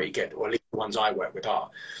landlords are pretty good, or at least the ones I work with are.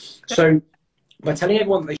 So by telling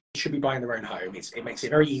everyone that they should be buying their own home, it makes it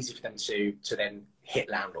very easy for them to then hit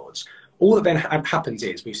landlords. All that then happens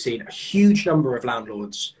is we've seen a huge number of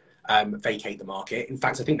landlords vacate the market. In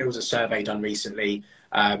fact, I think there was a survey done recently,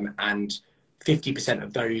 and 50%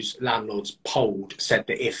 of those landlords polled said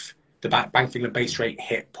that if the Bank of England base rate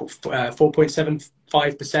hit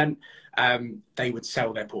 4.75%, they would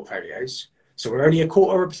sell their portfolios. So we're only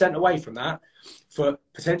 0.25% away from that, for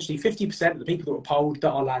potentially 50% of the people that were polled that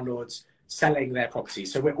are landlords selling their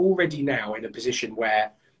properties. So we're already now in a position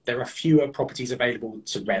where there are fewer properties available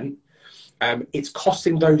to rent. It's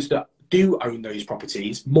costing those that do own those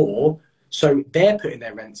properties more, so they're putting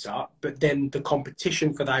their rents up, but then the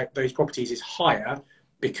competition for those properties is higher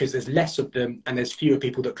because there's less of them and there's fewer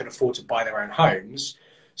people that can afford to buy their own homes.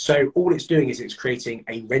 So all it's doing is it's creating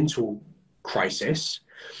a rental crisis.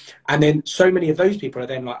 And then so many of those people are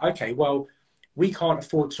then like, okay, well, we can't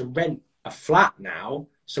afford to rent a flat now,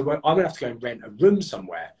 so I'm going to have to go and rent a room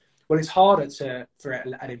somewhere. Well, it's harder for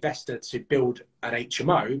an investor to build an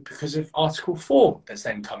HMO because of Article 4 that's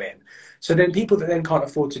then come in. So then people that then can't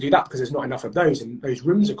afford to do that because there's not enough of those, and those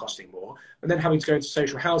rooms are costing more, and then having to go into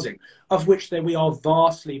social housing, of which then we are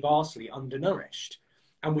vastly, vastly undernourished.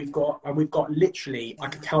 And we've got literally, I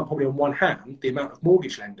could count probably on one hand the amount of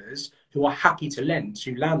mortgage lenders who are happy to lend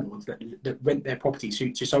to landlords that rent their property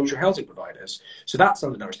to social housing providers. So that's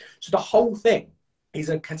undernourished. So the whole thing is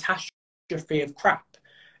a catastrophe of crap.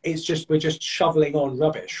 It's just, we're just shoveling on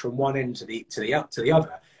rubbish from one end to the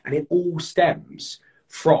other, and it all stems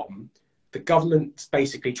from the government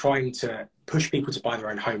basically trying to push people to buy their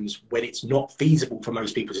own homes when it's not feasible for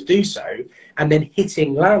most people to do so, and then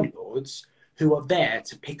hitting landlords who are there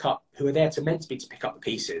to pick up the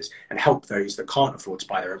pieces and help those that can't afford to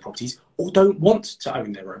buy their own properties or don't want to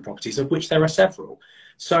own their own properties, of which there are several.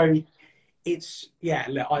 So it's,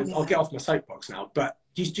 I'll get off my soapbox now, but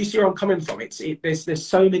do you see where I'm coming from? There's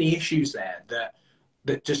so many issues there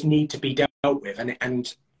that just need to be dealt with,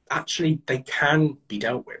 and actually they can be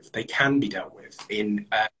dealt with. They can be dealt with in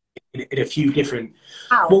a few different.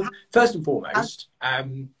 Well, first and foremost,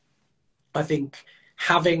 I think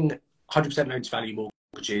having 100% loan to value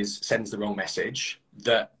mortgages sends the wrong message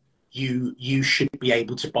that you should be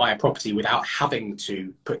able to buy a property without having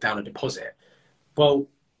to put down a deposit. Well,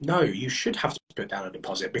 no, you should have to put down a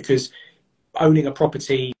deposit, because owning a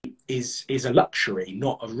property is a luxury,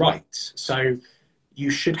 not a right. So you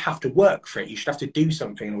should have to work for it. You should have to do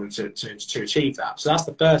something in order to achieve that. So that's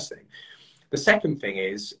the first thing. The second thing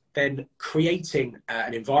is then creating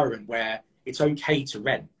an environment where it's okay to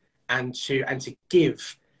rent, and to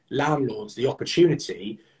give landlords the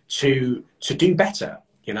opportunity to do better,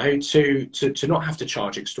 to not have to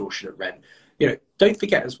charge extortionate rent. Don't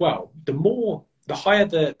forget as well, the higher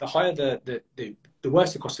the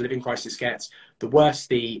worse the cost of living crisis gets, the worse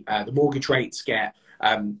the mortgage rates get.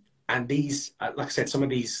 And these, like I said, some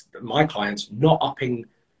of my clients not upping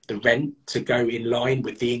the rent to go in line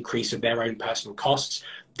with the increase of their own personal costs,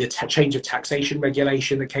 the change of taxation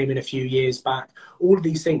regulation that came in a few years back. All of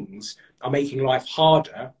these things are making life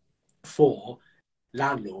harder for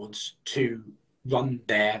landlords to run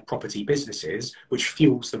their property businesses, which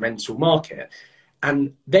fuels the rental market.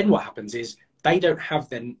 And then what happens is they don't have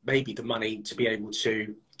then maybe the money to be able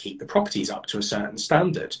to keep the properties up to a certain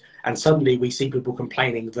standard. And suddenly we see people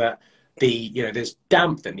complaining that there's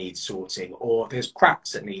damp that needs sorting, or there's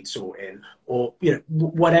cracks that need sorting, or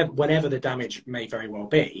whatever the damage may very well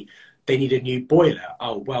be. They need a new boiler.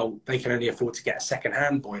 Oh, well, they can only afford to get a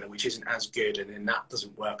second-hand boiler, which isn't as good, and then that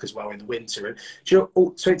doesn't work as well in the winter. And so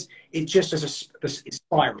it just it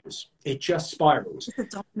spirals. It just spirals.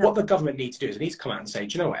 What the government needs to do is it needs to come out and say,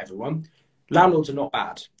 do you know what, everyone? Landlords are not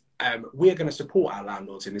bad. We're going to support our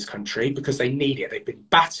landlords in this country because they need it. They've been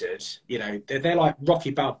battered. They're like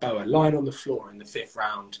Rocky Balboa, lying on the floor in the 5th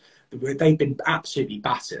round. They've been absolutely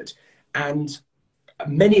battered. And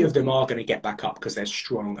many of them are going to get back up because they're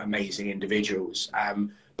strong, amazing individuals.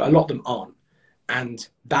 But a lot of them aren't. And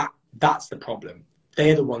that's the problem.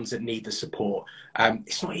 They're the ones that need the support.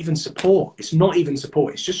 It's not even support. It's not even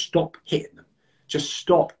support. It's just stop hitting them. Just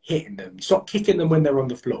stop hitting them. Stop kicking them when they're on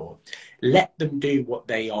the floor. Let them do what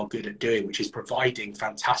they are good at doing, which is providing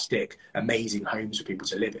fantastic, amazing homes for people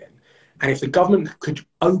to live in. And if the government could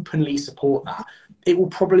openly support that, it will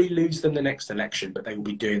probably lose them the next election, but they will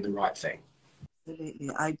be doing the right thing.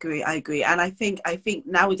 Absolutely, I agree. And I think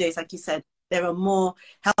nowadays, like you said, there are more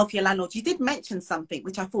healthier landlords. You did mention something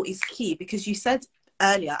which I thought is key, because you said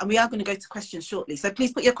earlier, and we are going to go to questions shortly, so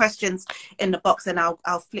please put your questions in the box and I'll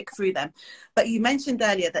flick through them. But you mentioned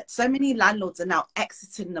earlier that so many landlords are now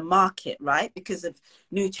exiting the market, right, because of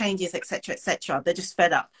new changes, etc., etc. They're just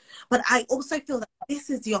fed up. But I also feel that this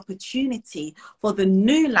is the opportunity for the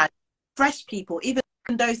new landlords, fresh people, even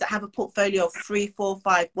those that have a portfolio of 3, 4,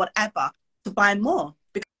 5, whatever, to buy more.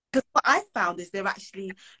 Because what I found is they're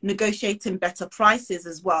actually negotiating better prices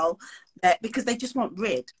as well, because they just want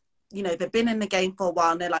rid. They've been in the game for a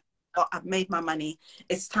while and they're like, oh, I've made my money.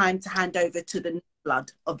 It's time to hand over to the new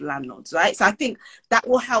blood of landlords, right? So I think that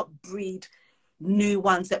will help breed new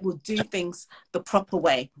ones that will do things the proper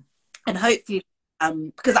way. And hopefully,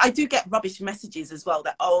 because I do get rubbish messages as well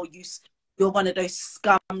that, oh, you're one of those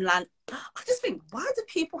scum land. I just think, why do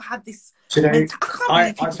people have this? I don't know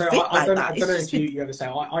if you ever say,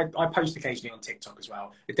 I post occasionally on TikTok as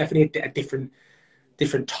well. It's definitely a different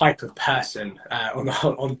type of person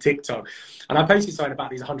on TikTok. And I posted something about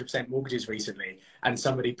these 100% mortgages recently, and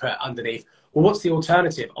somebody put underneath, well, what's the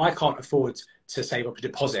alternative? I can't afford to save up a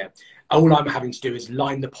deposit. All I'm having to do is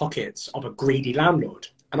line the pockets of a greedy landlord.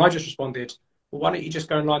 And I just responded, well, why don't you just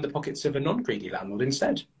go and line the pockets of a non-greedy landlord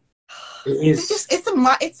instead? It's a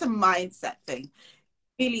mindset thing.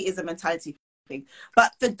 It really is a mentality thing.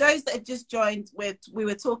 But for those that have just joined, we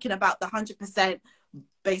were talking about the 100%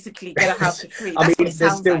 basicly get a house for free. That's what it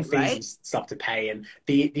there's still like, fees right? and stuff to pay, and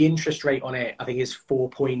the interest rate on it I think is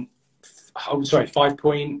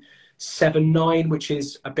 5.79, which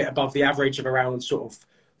is a bit above the average of around sort of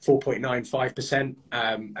 4.95%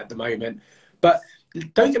 at the moment. But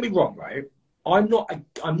don't get me wrong, right? I'm not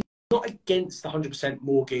against the 100%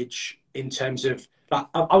 mortgage in terms of, like,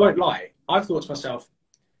 I won't lie. I've thought to myself,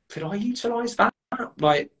 could I utilise that?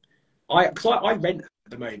 Because I rent at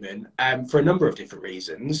the moment for a number of different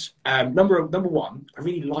reasons. Number one, I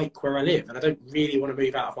really like where I live and I don't really want to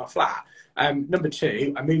move out of my flat. Number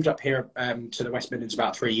two, I moved up here to the West Midlands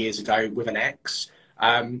about 3 years ago with an ex,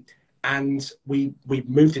 and we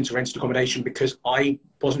moved into rented accommodation because I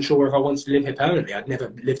wasn't sure if I wanted to live here permanently. I'd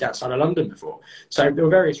never lived outside of London before, so there were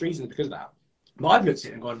various reasons because of that. But I've looked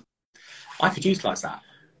at it and gone, I could utilise that,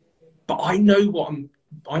 but I know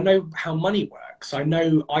how money works. I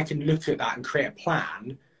know I can look at that and create a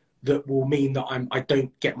plan that will mean that I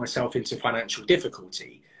don't get myself into financial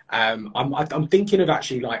difficulty. I'm thinking of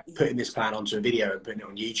actually like putting this plan onto a video and putting it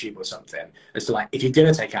on YouTube or something, as to like, if you're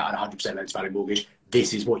going to take out a 100% loan to value mortgage,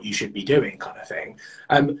 this is what you should be doing, kind of thing.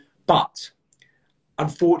 But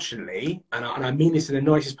unfortunately, and I mean this in the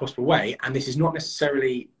nicest possible way, and this is not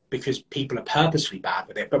necessarily because people are purposely bad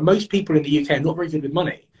with it, but most people in the UK are not very good with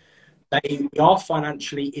money. We are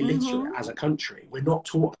financially illiterate as a country. We're not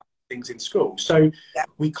taught things in school. So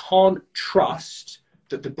we can't trust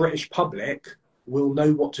that the British public will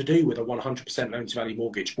know what to do with a 100% loan to value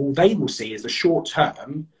mortgage. All they will see is the short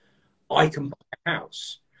term, I can buy a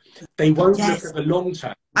house. They won't look at the long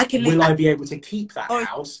term. Will I be able to keep that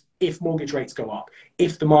house if mortgage rates go up,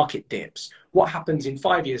 if the market dips? What happens in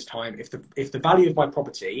 5 years' time if the value of my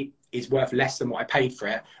property is worth less than what I paid for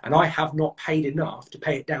it, and I have not paid enough to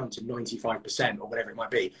pay it down to 95% or whatever it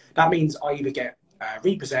might be? That means I either get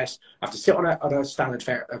repossessed, I have to sit on a standard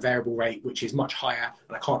variable rate, which is much higher,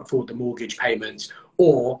 and I can't afford the mortgage payments,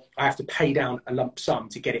 or I have to pay down a lump sum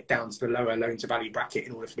to get it down to the lower loan to value bracket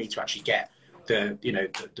in order for me to actually get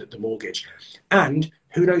the mortgage. And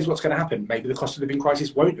who knows what's going to happen? Maybe the cost of living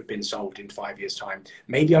crisis won't have been solved in 5 years' time.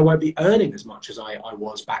 Maybe I won't be earning as much as I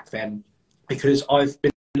was back then because I've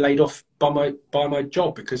been laid off by my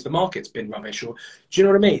job because the market's been rubbish. Or do you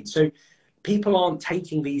know what I mean? So people aren't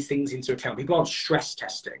taking these things into account. People aren't stress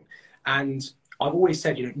testing. And I've always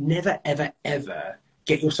said, never, ever, ever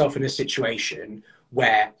get yourself in a situation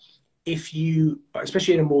where if you,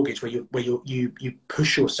 especially in a mortgage where you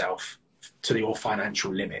push yourself to your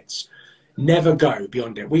financial limits, never go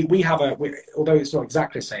beyond it. We have although it's not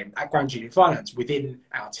exactly the same, at Grand Union Finance, within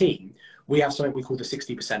our team, we have something we call the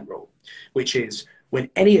 60% rule, which is when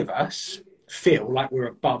any of us feel like we're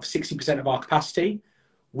above 60% of our capacity,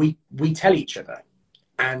 we tell each other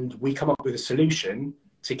and we come up with a solution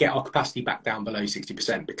to get our capacity back down below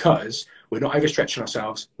 60% because we're not overstretching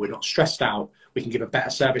ourselves, we're not stressed out, we can give a better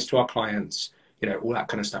service to our clients, all that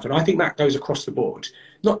kind of stuff. And I think that goes across the board.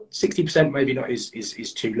 Not 60%, maybe not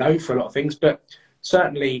is too low for a lot of things, but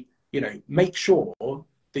certainly, make sure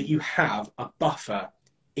that you have a buffer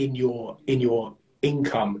in your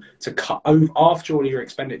income to cut after all your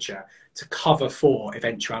expenditure to cover for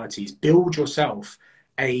eventualities. Build yourself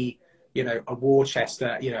a war chest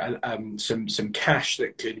that some cash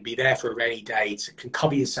that could be there for a rainy day can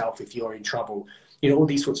cover yourself if you're in trouble. All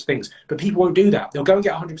these sorts of things. But people won't do that. They'll go and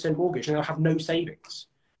get 100% mortgage and they'll have no savings.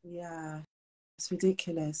 Yeah, it's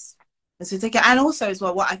ridiculous. It's ridiculous. And also as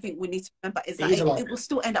well, what I think we need to remember is that it will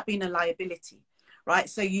still end up being a liability, right?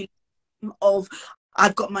 So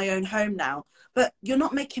I've got my own home now, but you're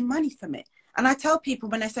not making money from it. And I tell people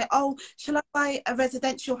when they say, oh, shall I buy a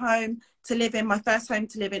residential home to live in, my first home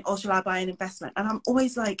to live in, or shall I buy an investment? And I'm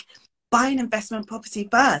always like, buy an investment property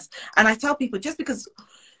first. And I tell people, just because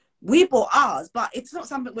we bought ours, but it's not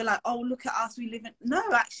something we're like, oh, look at us, we live in. No,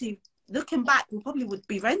 actually, looking back, we probably would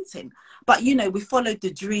be renting. But, we followed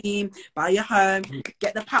the dream, buy your home,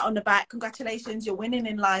 get the pat on the back. Congratulations, you're winning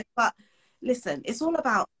in life. But listen, it's all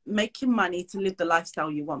about making money to live the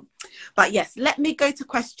lifestyle you want. But yes, let me go to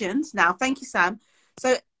questions now. Thank you, Sam.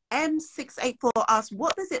 So M684 asks,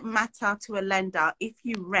 what does it matter to a lender if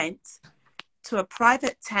you rent to a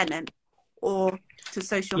private tenant or to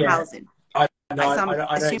social housing? I know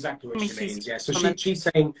exactly what she means. Yeah, so she's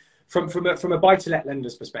saying from a buy-to-let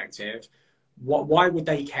lender's perspective, why would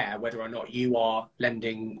they care whether or not you are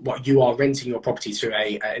renting your property to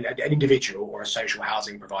an individual or a social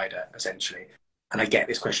housing provider, essentially? And I get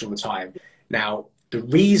this question all the time. Now, the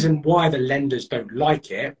reason why the lenders don't like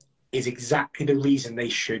it is exactly the reason they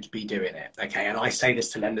should be doing it. Okay, and I say this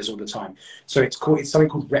to lenders all the time. So it's something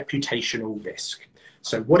called reputational risk.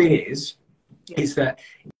 So what it is that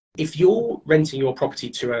if you're renting your property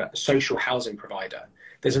to a social housing provider,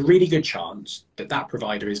 there's a really good chance that that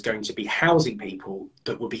provider is going to be housing people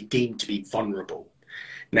that will be deemed to be vulnerable.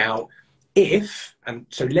 Now,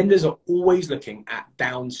 so lenders are always looking at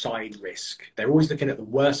downside risk. They're always looking at the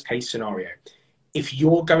worst case scenario. If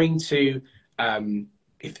you're going to,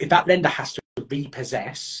 if that lender has to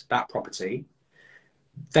repossess that property,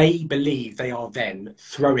 they believe they are then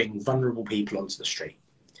throwing vulnerable people onto the street.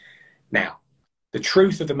 Now, the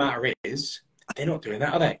truth of the matter is, they're not doing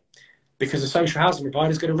that, are they? Because the social housing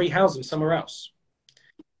provider is going to rehouse them somewhere else,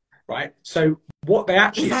 right? So what they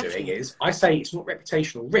actually are doing is, I say it's not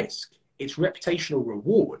reputational risk, it's reputational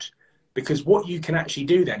reward. Because what you can actually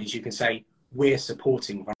do then is you can say, we're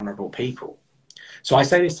supporting vulnerable people. So I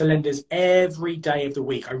say this to lenders every day of the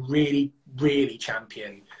week. I really, really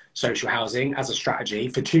champion social housing as a strategy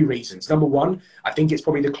for two reasons. Number one, I think it's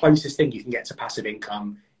probably the closest thing you can get to passive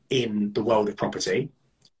income in the world of property.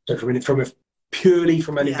 So purely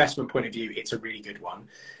from an investment point of view, it's a really good one.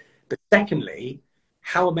 But secondly,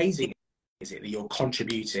 how amazing is it that you're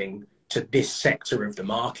contributing to this sector of the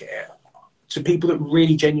market, to people that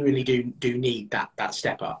really genuinely do need that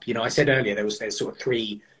step up? I said earlier there's sort of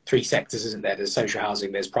three sectors, isn't there? There's social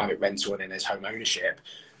housing, there's private rental, and then there's home ownership.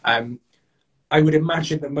 I would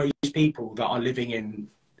imagine that most people that are living in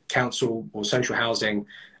council or social housing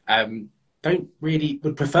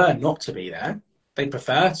would prefer not to be there. They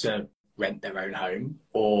prefer to rent their own home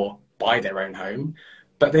or buy their own home,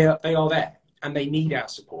 but they are there and they need our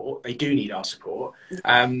support. They do need our support.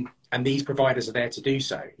 And these providers are there to do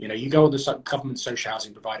so. You go on the government social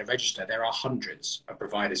housing provider register, there are hundreds of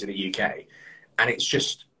providers in the UK. And it's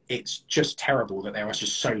just terrible that there are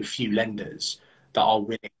just so few lenders that are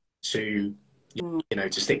willing to,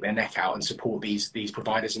 to stick their neck out and support these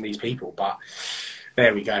providers and these people. But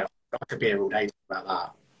there we go. I could be here all day about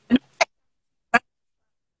that.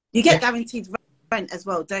 You get guaranteed rent as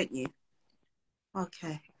well, don't you?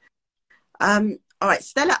 Okay. All right.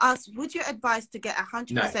 Stella asks, would you advise to get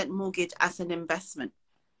 100% mortgage as an investment?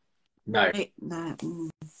 No. Wait, no.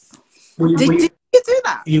 Did you do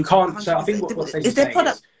that? You can't. 100%. So I think what Stacey's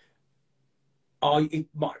saying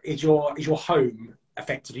is your home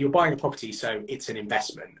effectively, you're buying a property, so it's an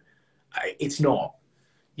investment. It's not.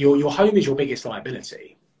 Your home is your biggest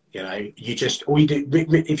liability. You know, you just, all you do,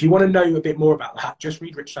 if you want to know a bit more about that, just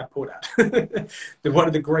read Rich Dad Poor Dad, one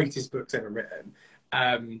of the greatest books ever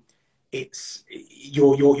written. It's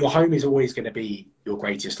your home is always going to be your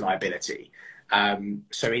greatest liability.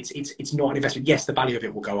 So it's not an investment. Yes, the value of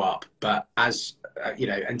it will go up, but as you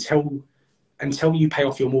know, until you pay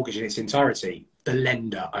off your mortgage in its entirety, the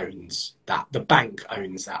lender owns that, the bank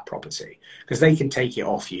owns that property, because they can take it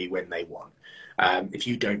off you when they want. If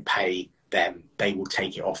you don't pay them, they will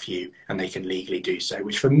take it off you, and they can legally do so,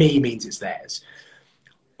 which for me means it's theirs.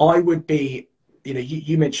 I would be, you know,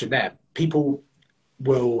 you mentioned there, people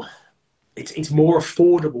will, it's more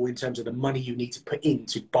affordable in terms of the money you need to put in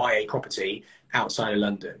to buy a property outside of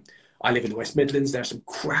London. I live in the West Midlands. There are some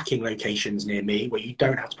cracking locations near me where you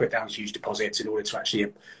don't have to put down huge deposits in order to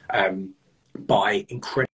actually buy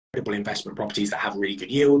incredible investment properties that have really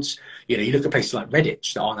good yields. You know, you look at places like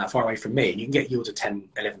Redditch that aren't that far away from me, and you can get yields of 10,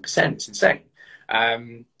 11%. It's insane.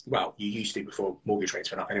 Well, you used to before mortgage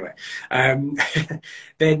rates went up anyway.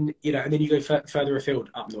 Then, you know, and then you go further afield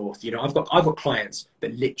up north. You know, I've got clients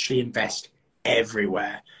that literally invest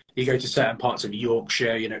everywhere. You go to certain parts of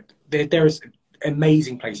Yorkshire, you know, there is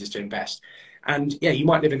amazing places to invest. And yeah, you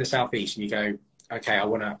might live in the southeast and you go, okay,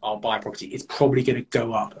 I'll buy a property. It's probably going to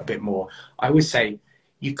go up a bit more. I would say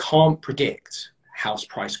you can't predict house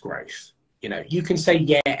price growth. You know, you can say,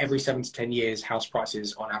 yeah, every 7 to 10 years, house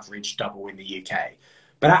prices on average double in the UK.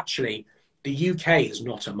 But actually, the UK is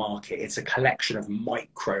not a market. It's a collection of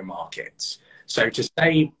micro markets. So to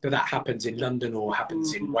say that happens in London or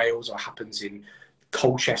happens in Wales or happens in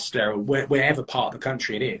Colchester or wherever part of the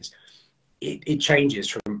country it is, it changes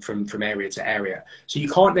from area to area. So you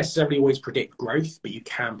can't necessarily always predict growth, but you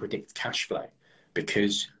can predict cash flow,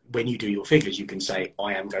 because when you do your figures, you can say,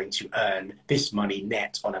 I am going to earn this money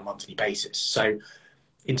net on a monthly basis. So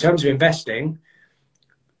in terms of investing,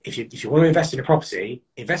 if you want to invest in a property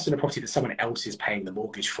that someone else is paying the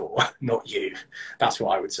mortgage for, not you. That's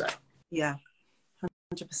what I would say. Yeah,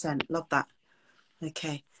 100%. Love that.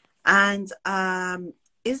 Okay. And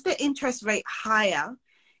is the interest rate higher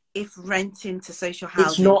if renting to social housing?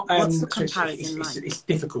 It's not. What's the comparison like? It's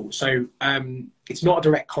difficult. So it's not a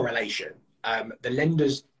direct correlation. The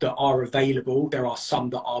lenders that are available, there are some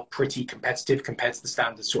that are pretty competitive compared to the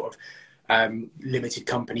standard sort of limited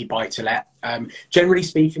company buy-to-let. Generally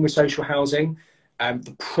speaking, with social housing,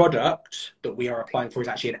 the product that we are applying for is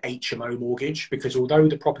actually an HMO mortgage, because although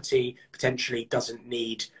the property potentially doesn't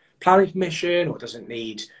need planning permission or doesn't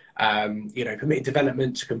need you know, permitted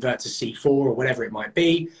development to convert to C4 or whatever it might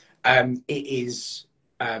be, it's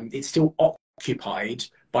still occupied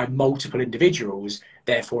by multiple individuals.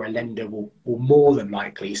 Therefore, a lender will more than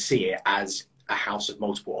likely see it as a house of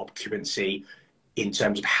multiple occupancy in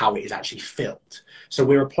terms of how it is actually filled. So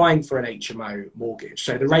we're applying for an HMO mortgage.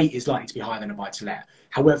 So the rate is likely to be higher than a buy-to-let.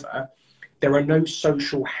 However, there are no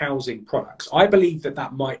social housing products. I believe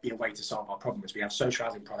that might be a way to solve our problems. We have social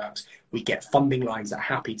housing products. We get funding lines that are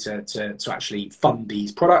happy to actually fund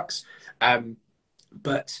these products.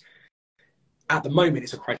 But at the moment,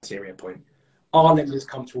 it's a criteria point. Are lenders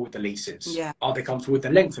comfortable with the leases? Yeah. Are they comfortable with the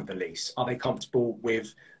length of the lease? Are they comfortable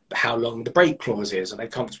with how long the break clause is? Are they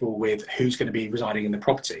comfortable with who's going to be residing in the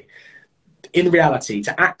property? In reality,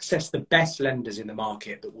 to access the best lenders in the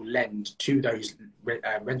market that will lend to those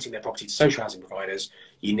renting their property to social housing providers,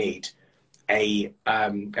 you need a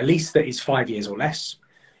lease that is 5 years or less.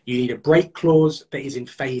 You need a break clause that is in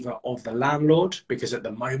favour of the landlord, because at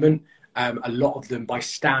the moment, a lot of them, by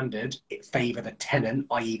standard, it favour the tenant,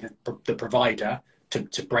 i.e. the provider,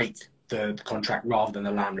 to break the contract rather than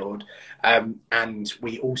the landlord. And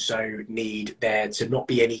we also need there to not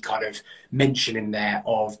be any kind of mention in there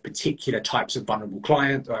of particular types of vulnerable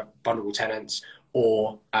clients or vulnerable tenants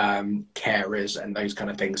or carers and those kind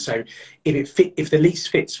of things. So if the lease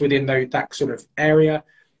fits within that sort of area,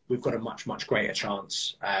 we've got a much greater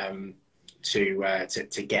chance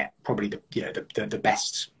to get probably the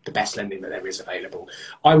best lending that there is available.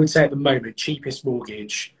 I would say at the moment, cheapest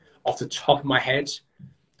mortgage off the top of my head,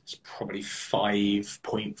 it's probably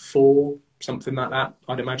 5.4, something like that.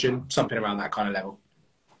 I'd imagine something around that kind of level.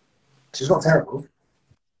 So it's not terrible.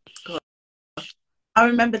 God. I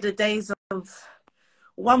remember the days of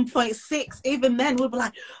 1.6. Even then, we'll be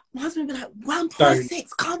like, my husband would be like, 1.6,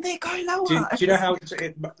 can't they go lower? Do you know how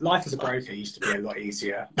life as a broker used to be a lot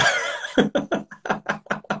easier?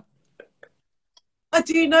 But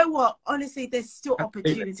do you know what? Honestly, there's still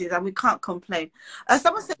opportunities and we can't complain.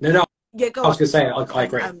 Someone said, no, yeah, go I was on. going to say, I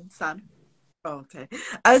agree. Sam. Oh, okay.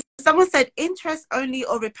 Someone said interest only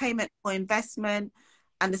or repayment or investment.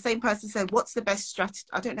 And the same person said, what's the best strategy?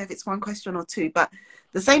 I don't know if it's one question or two, but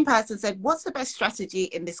the same person said, what's the best strategy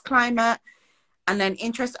in this climate? And then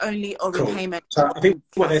interest only or repayment. So I think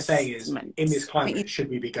what they're saying is, in this climate, should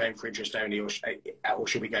we be going for interest only or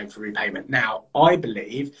should we go for repayment? Now, I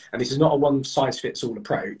believe, and this is not a one size fits all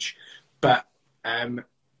approach, but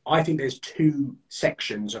I think there's two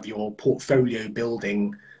sections of your portfolio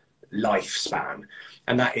building lifespan,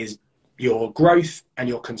 and that is your growth and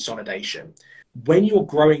your consolidation. When you're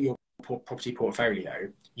growing your property portfolio,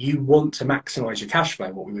 you want to maximize your cash flow,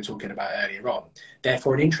 what we were talking about earlier on.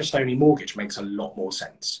 Therefore, an interest-only mortgage makes a lot more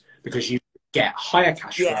sense because you get higher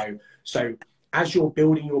cash flow. So as you're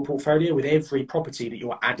building your portfolio, with every property that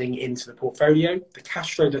you're adding into the portfolio, the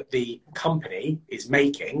cash flow that the company is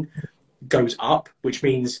making goes up, which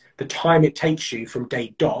means the time it takes you from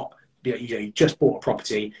day dot, you just bought a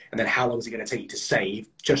property, and then how long is it going to take you to save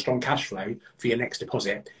just on cash flow for your next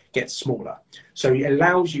deposit gets smaller. So it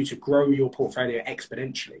allows you to grow your portfolio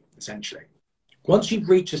exponentially, essentially. Once you've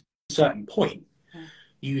reached a certain point,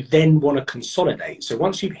 you then want to consolidate. So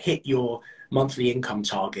once you've hit your monthly income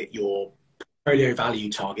target, your portfolio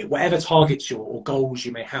value target, whatever targets or goals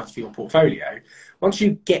you may have for your portfolio, once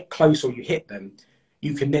you get close or you hit them,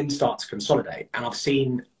 you can then start to consolidate. And I've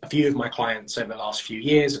seen a few of my clients over the last few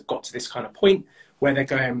years have got to this kind of point where they're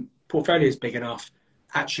going, portfolio is big enough.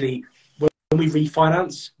 Actually, when we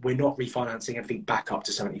refinance, we're not refinancing everything back up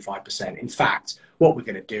to 75%. In fact, what we're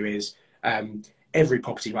going to do is every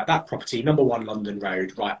property, right, that property, number 1 London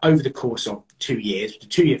Road, right, over the course of 2 years, the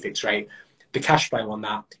 2-year fixed rate, the cash flow on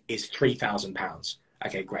that is £3,000.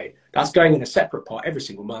 Okay, great. That's going in a separate pot every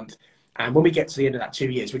single month. And when we get to the end of that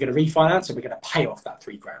 2 years, we're going to refinance and we're going to pay off that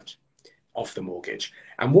 £3,000 off the mortgage.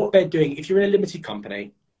 And what they're doing, if you're in a limited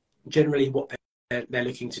company, generally what they're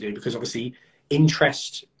looking to do, because obviously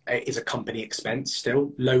interest is a company expense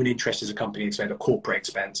still, loan interest is a company expense, a corporate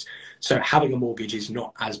expense. So having a mortgage is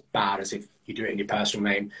not as bad as if you do it in your personal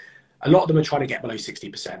name. A lot of them are trying to get below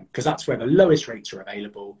 60% because that's where the lowest rates are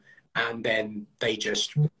available. And then they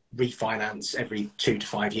just refinance every 2 to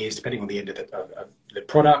 5 years, depending on the end of the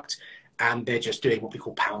product. And they're just doing what we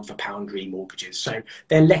call pound for pound remortgages. So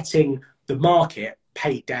they're letting the market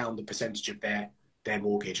pay down the percentage of their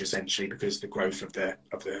mortgage, essentially, because the growth of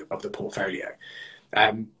the portfolio.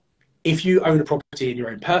 If you own a property in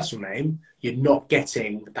your own personal name, you're not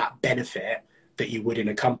getting that benefit that you would in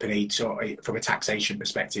a company from a taxation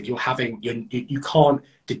perspective. You can't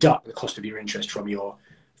deduct the cost of your interest from your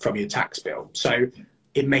tax bill. So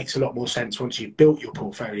it makes a lot more sense once you've built your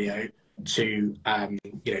portfolio to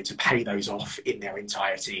to pay those off in their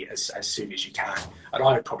entirety as soon as you can. And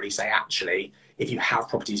I would probably say, actually, if you have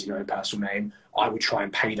properties in your own personal name, I would try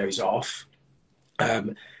and pay those off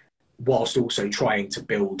whilst also trying to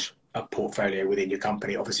build a portfolio within your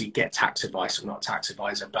company. Obviously get tax advice. I'm not a tax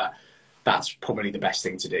advisor, but that's probably the best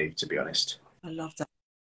thing to do, to be honest. I love that.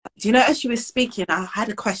 Do you know, as you were speaking, I had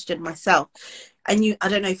a question myself, and I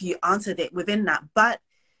don't know if you answered it within that, but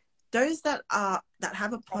those that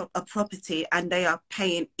have a property and they are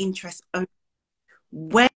paying interest only,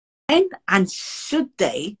 when and should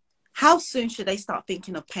they, how soon should they start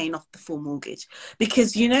thinking of paying off the full mortgage?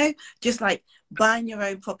 Because, just like buying your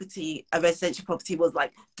own property, a residential property was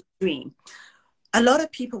like the dream. A lot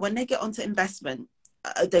of people, when they get onto investment,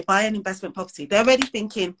 they buy an investment property, they're already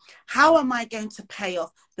thinking, how am I going to pay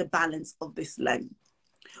off the balance of this loan?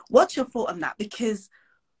 What's your thought on that? Because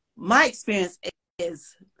my experience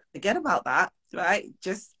is, forget about that, right?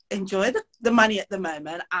 Just enjoy the money at the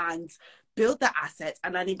moment and build the assets.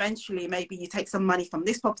 And then eventually maybe you take some money from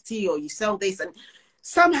this property or you sell this and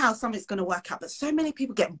somehow something's going to work out. But so many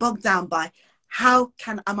people get bogged down by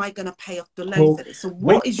am I going to pay off the loan for this? So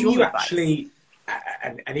what is your advice? Actually,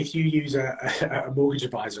 and if you use a mortgage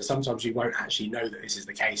advisor, sometimes you won't actually know that this is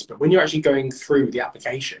the case. But when you're actually going through the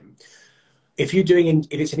application, if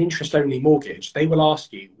it's an interest-only mortgage, they will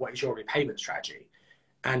ask you, what is your repayment strategy?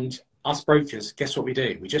 And us brokers, guess what we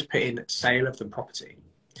do? We just put in sale of the property,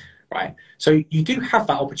 right? So you do have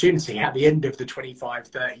that opportunity at the end of the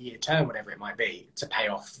 25, 30-year term, whatever it might be, to pay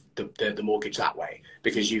off the mortgage that way,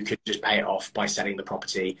 because you could just pay it off by selling the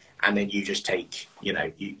property and then you just take,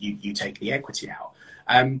 you take the equity out.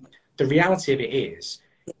 The reality of it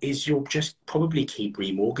is you'll just probably keep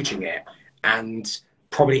remortgaging it and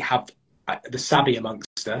probably have the savvy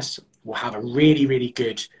amongst us will have a really, really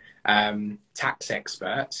good tax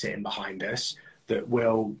expert sitting behind us that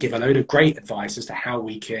will give a load of great advice as to how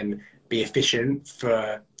we can be efficient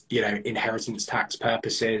for, you know, inheritance tax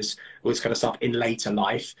purposes, all this kind of stuff in later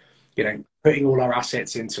life, you know, putting all our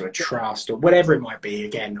assets into a trust or whatever it might be.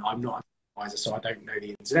 Again, I'm not an advisor, so I don't know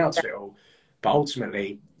the ins and outs of it all, but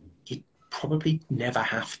ultimately you probably never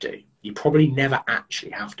have to. You probably never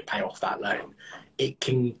actually have to pay off that loan. It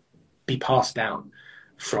can be passed down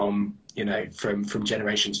from, you know, from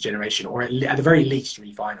generation to generation, or at the very least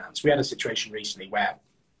refinance. We had a situation recently where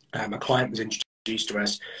a client was introduced to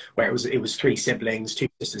us where it was 3 siblings, 2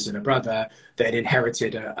 sisters and a brother that had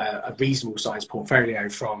inherited a reasonable sized portfolio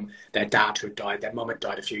from their dad who had died. Their mum had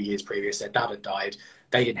died a few years previous. Their dad had died.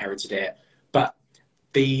 They'd inherited it, but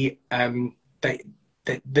there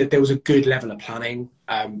was a good level of planning.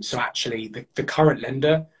 So actually, the current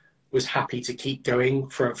lender was happy to keep going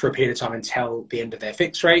for a period of time until the end of their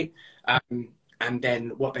fixed rate. And then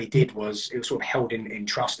what they did was it was sort of held in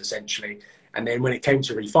trust essentially. And then when it came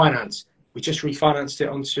to refinance, we just refinanced it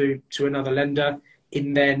onto another lender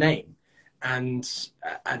in their name. And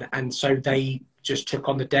so they just took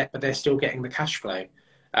on the debt, but they're still getting the cash flow.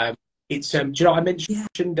 It's do you know, I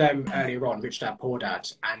mentioned earlier on Rich Dad Poor Dad,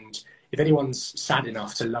 and if anyone's sad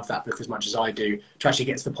enough to love that book as much as I do, to actually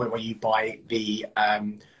get to the point where you buy the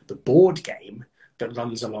board game that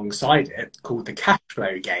runs alongside it called the Cash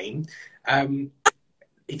Flow Game,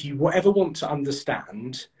 if you ever want to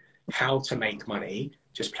understand how to make money,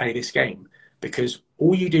 just play this game, because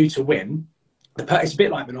all you do to win, it's a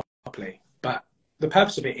bit like Monopoly, but the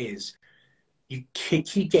purpose of it is you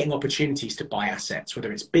keep getting opportunities to buy assets,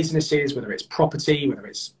 whether it's businesses, whether it's property, whether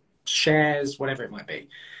it's shares, whatever it might be.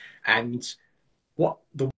 And what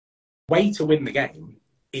the way to win the game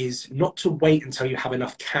is not to wait until you have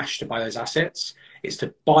enough cash to buy those assets. It's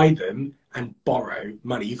to buy them and borrow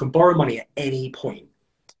money. You can borrow money at any point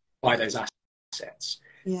to buy those assets.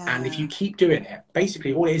 Yeah. And if you keep doing it,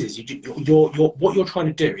 basically all it is you're what you're trying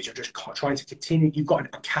to do is you're just trying to continue. You've got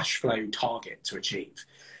a cash flow target to achieve.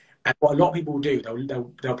 And what a lot of people will do,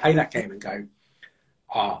 they'll play that game and go,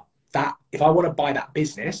 that if I want to buy that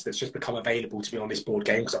business that's just become available to me on this board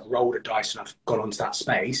game because I've rolled a dice and I've gone onto that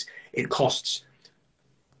space, it costs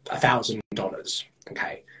 $1,000.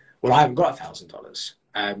 Okay, well I haven't got $1,000,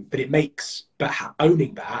 but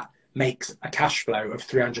owning that makes a cash flow of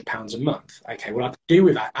 £300 a month. Okay, well I could do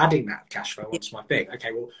with that, adding that cash flow onto my thing.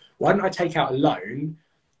 Okay, well why don't I take out a loan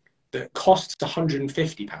that costs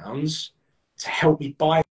 £150 to help me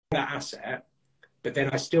buy that asset, but then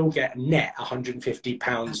I still get net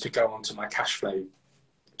 £150 to go onto my cash flow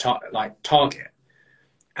target.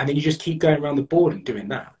 And then you just keep going around the board and doing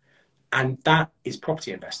that. And that is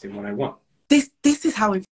property investing 101. This is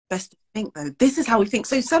how investors think, though. This is how we think.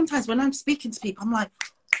 So sometimes when I'm speaking to people, I'm like,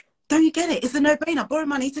 don't you get it? It's a no-brainer. Borrow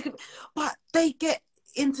money. But they get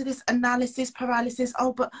into this analysis paralysis.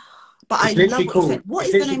 Oh, but I love what you said. What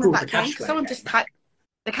is the name of that game? Someone just typed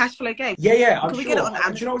the Cash Flow Game. Yeah, I'm Can we sure. get it on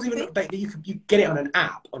Amazon? Do you know what's even? You get it on an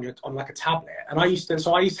app on like a tablet. And I used to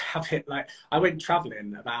have it like I went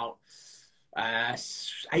traveling about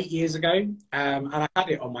 8 years ago, and I had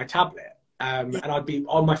it on my tablet, and I'd be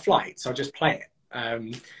on my flight, so I'd just play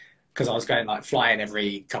it because I was going like flying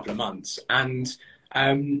every couple of months, and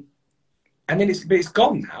then it's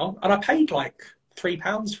gone now, and I paid like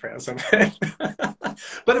 £3 for it or something.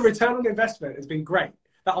 But the return on investment has been great.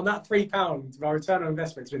 That on that £3, my return on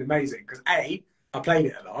investment has been amazing because A, I played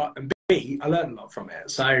it a lot, and B, I learned a lot from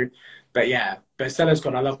it. So, but Stella's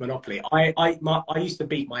gone, I love Monopoly. I used to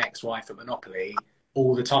beat my ex-wife at Monopoly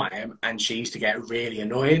all the time, and she used to get really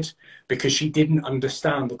annoyed because she didn't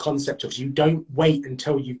understand the concept of you don't wait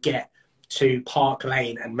until you get to Park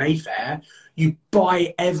Lane and Mayfair. You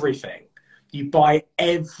buy everything. You buy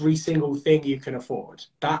every single thing you can afford.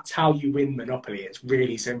 That's how you win Monopoly. It's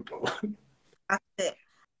really simple. That's it.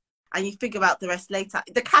 And you figure out the rest later.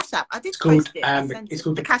 The Cash App. It's called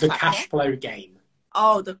the Cash Flow Game.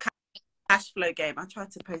 Oh, the Cash Flow Game. I tried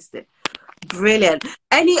to post it. Brilliant.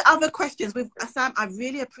 Any other questions? Sam, I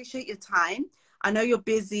really appreciate your time. I know you're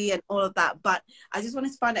busy and all of that, but I just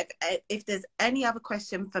wanted to find out if there's any other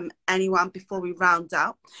question from anyone before we round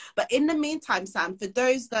out. But in the meantime, Sam, for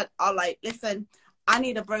those that are like, listen, I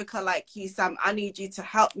need a broker like you, Sam. I need you to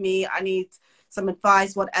help me. I need some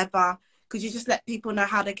advice, whatever. Could you just let people know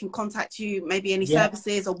how they can contact you, maybe any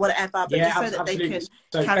services or whatever, but just so that absolutely. They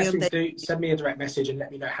can carry on. Send me a direct message and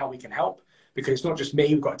let me know how we can help, because it's not just me.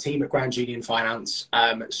 We've got a team at Grand Union Finance.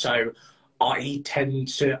 So I tend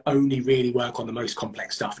to only really work on the most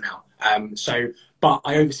complex stuff now. But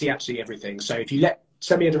I oversee absolutely everything. So if you let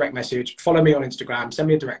send me a direct message, follow me on Instagram, send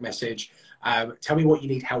me a direct message, tell me what you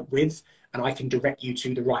need help with, and I can direct you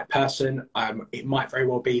to the right person. It might very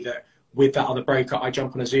well be that with that other broker, I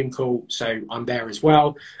jump on a Zoom call, so I'm there as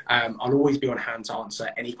well. I'll always be on hand to answer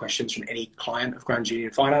any questions from any client of Grand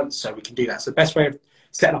Union Finance, so we can do that. So the best way of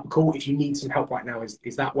setting up a call, if you need some help right now,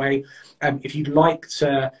 is that way. If you'd like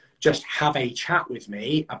to just have a chat with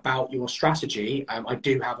me about your strategy, I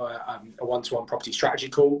do have a one-to-one property strategy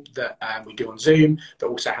call that we do on Zoom that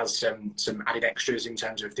also has some added extras in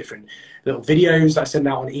terms of different little videos that I send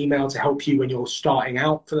out on email to help you when you're starting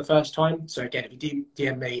out for the first time. So again, if you do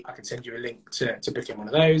DM me, I can send you a link to book in one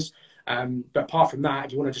of those. But apart from that,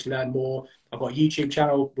 if you want to just learn more, I've got a YouTube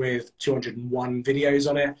channel with 201 videos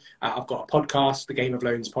on it. I've got a podcast, the Game of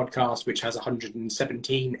Loans podcast, which has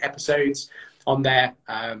 117 episodes on there.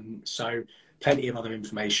 So plenty of other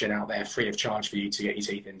information out there free of charge for you to get your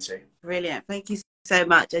teeth into. Brilliant. Thank you so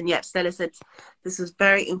much. And yep, Stella said this was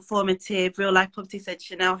very informative. Real Life Property said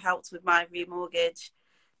Chanel helped with my remortgage.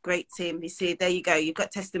 Great team. You see, there you go. You've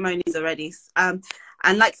got testimonies already.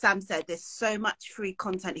 And like Sam said, there's so much free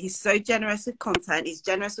content. He's so generous with content. He's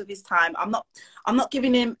generous with his time. I'm not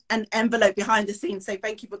giving him an envelope behind the scenes say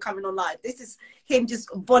thank you for coming on live. This is him just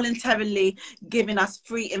voluntarily giving us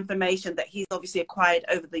free information that he's obviously acquired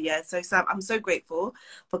over the years. So Sam, I'm so grateful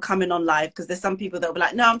for coming on live, because there's some people that'll be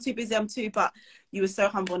like, no, I'm too busy, but you were so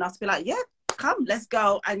humble enough to be like, yeah, come, let's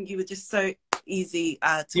go. And you were just so easy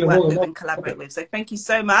to work with and collaborate with. So thank you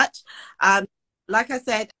so much. Like I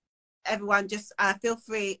said, everyone, just feel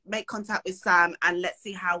free, make contact with Sam, and let's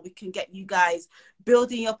see how we can get you guys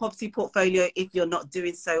building your property portfolio if you're not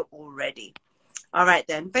doing so already. All right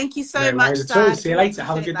then, thank you so much, Sam. See you later.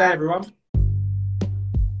 Have a good day, everyone.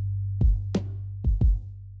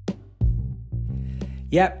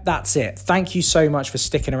 Yep, that's it. Thank you so much for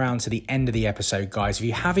sticking around to the end of the episode, guys. If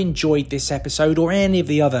you have enjoyed this episode or any of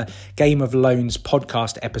the other Game of Loans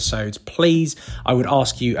podcast episodes, please, I would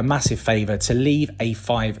ask you a massive favour to leave a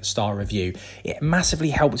 5-star review. It massively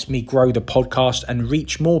helps me grow the podcast and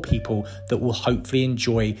reach more people that will hopefully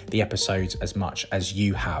enjoy the episodes as much as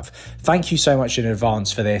you have. Thank you so much in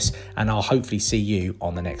advance for this, and I'll hopefully see you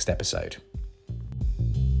on the next episode.